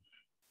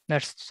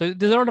that's, so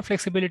there's a lot of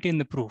flexibility in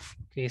the proof.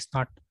 Okay, it's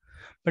not,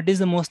 but this is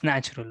the most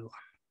natural one.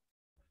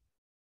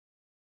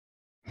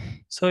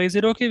 So is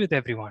it okay with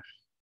everyone?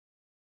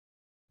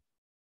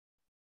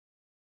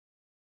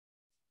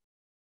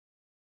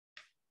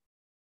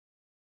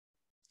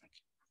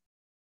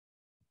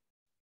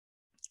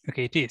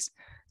 Okay, it is.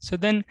 So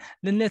then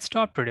let's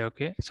stop today.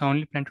 Okay. So I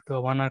only plan to do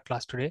a 1 hour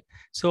class today.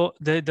 So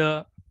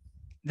the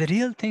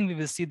real thing we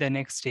will see the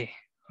next day.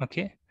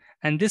 Okay.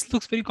 And this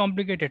looks very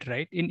complicated,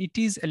 right? And it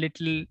is a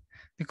little,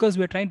 because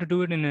we're trying to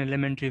do it in an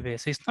elementary way.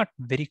 So it's not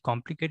very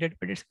complicated,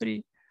 but it's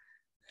very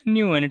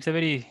new, and it's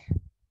a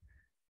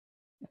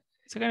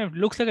kind of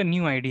looks like a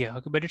new idea.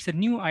 Okay. But it's a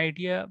new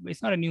idea.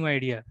 It's not a new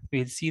idea.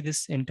 We'll see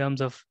this in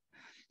terms of,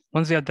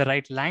 once we have the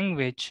right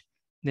language,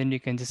 then you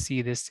can just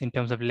see this in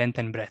terms of length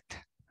and breadth.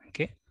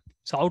 Okay.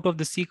 So out of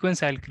the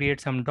sequence, I'll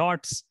create some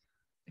dots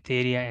with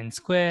area and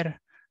square,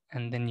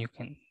 and then you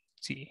can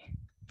see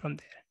from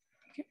there.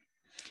 Okay.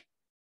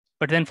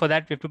 But then for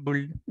that, we have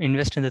to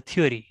invest in the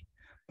theory.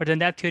 But then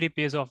that theory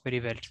pays off very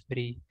well.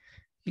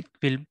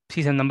 We'll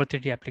see some number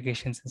 30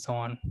 applications and so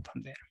on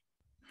from there.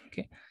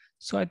 Okay.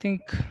 So I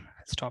think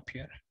I'll stop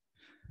here.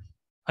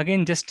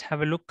 Again, just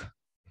have a look,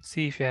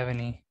 see if you have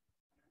any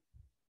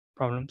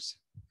problems.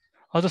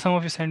 Also, some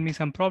of you sent me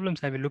some problems.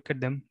 I will look at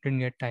them. Didn't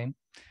get time.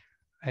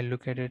 I'll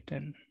look at it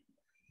and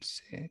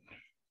say,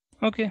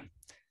 okay.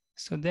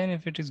 So then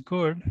if it is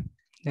good,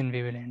 then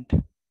we will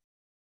end.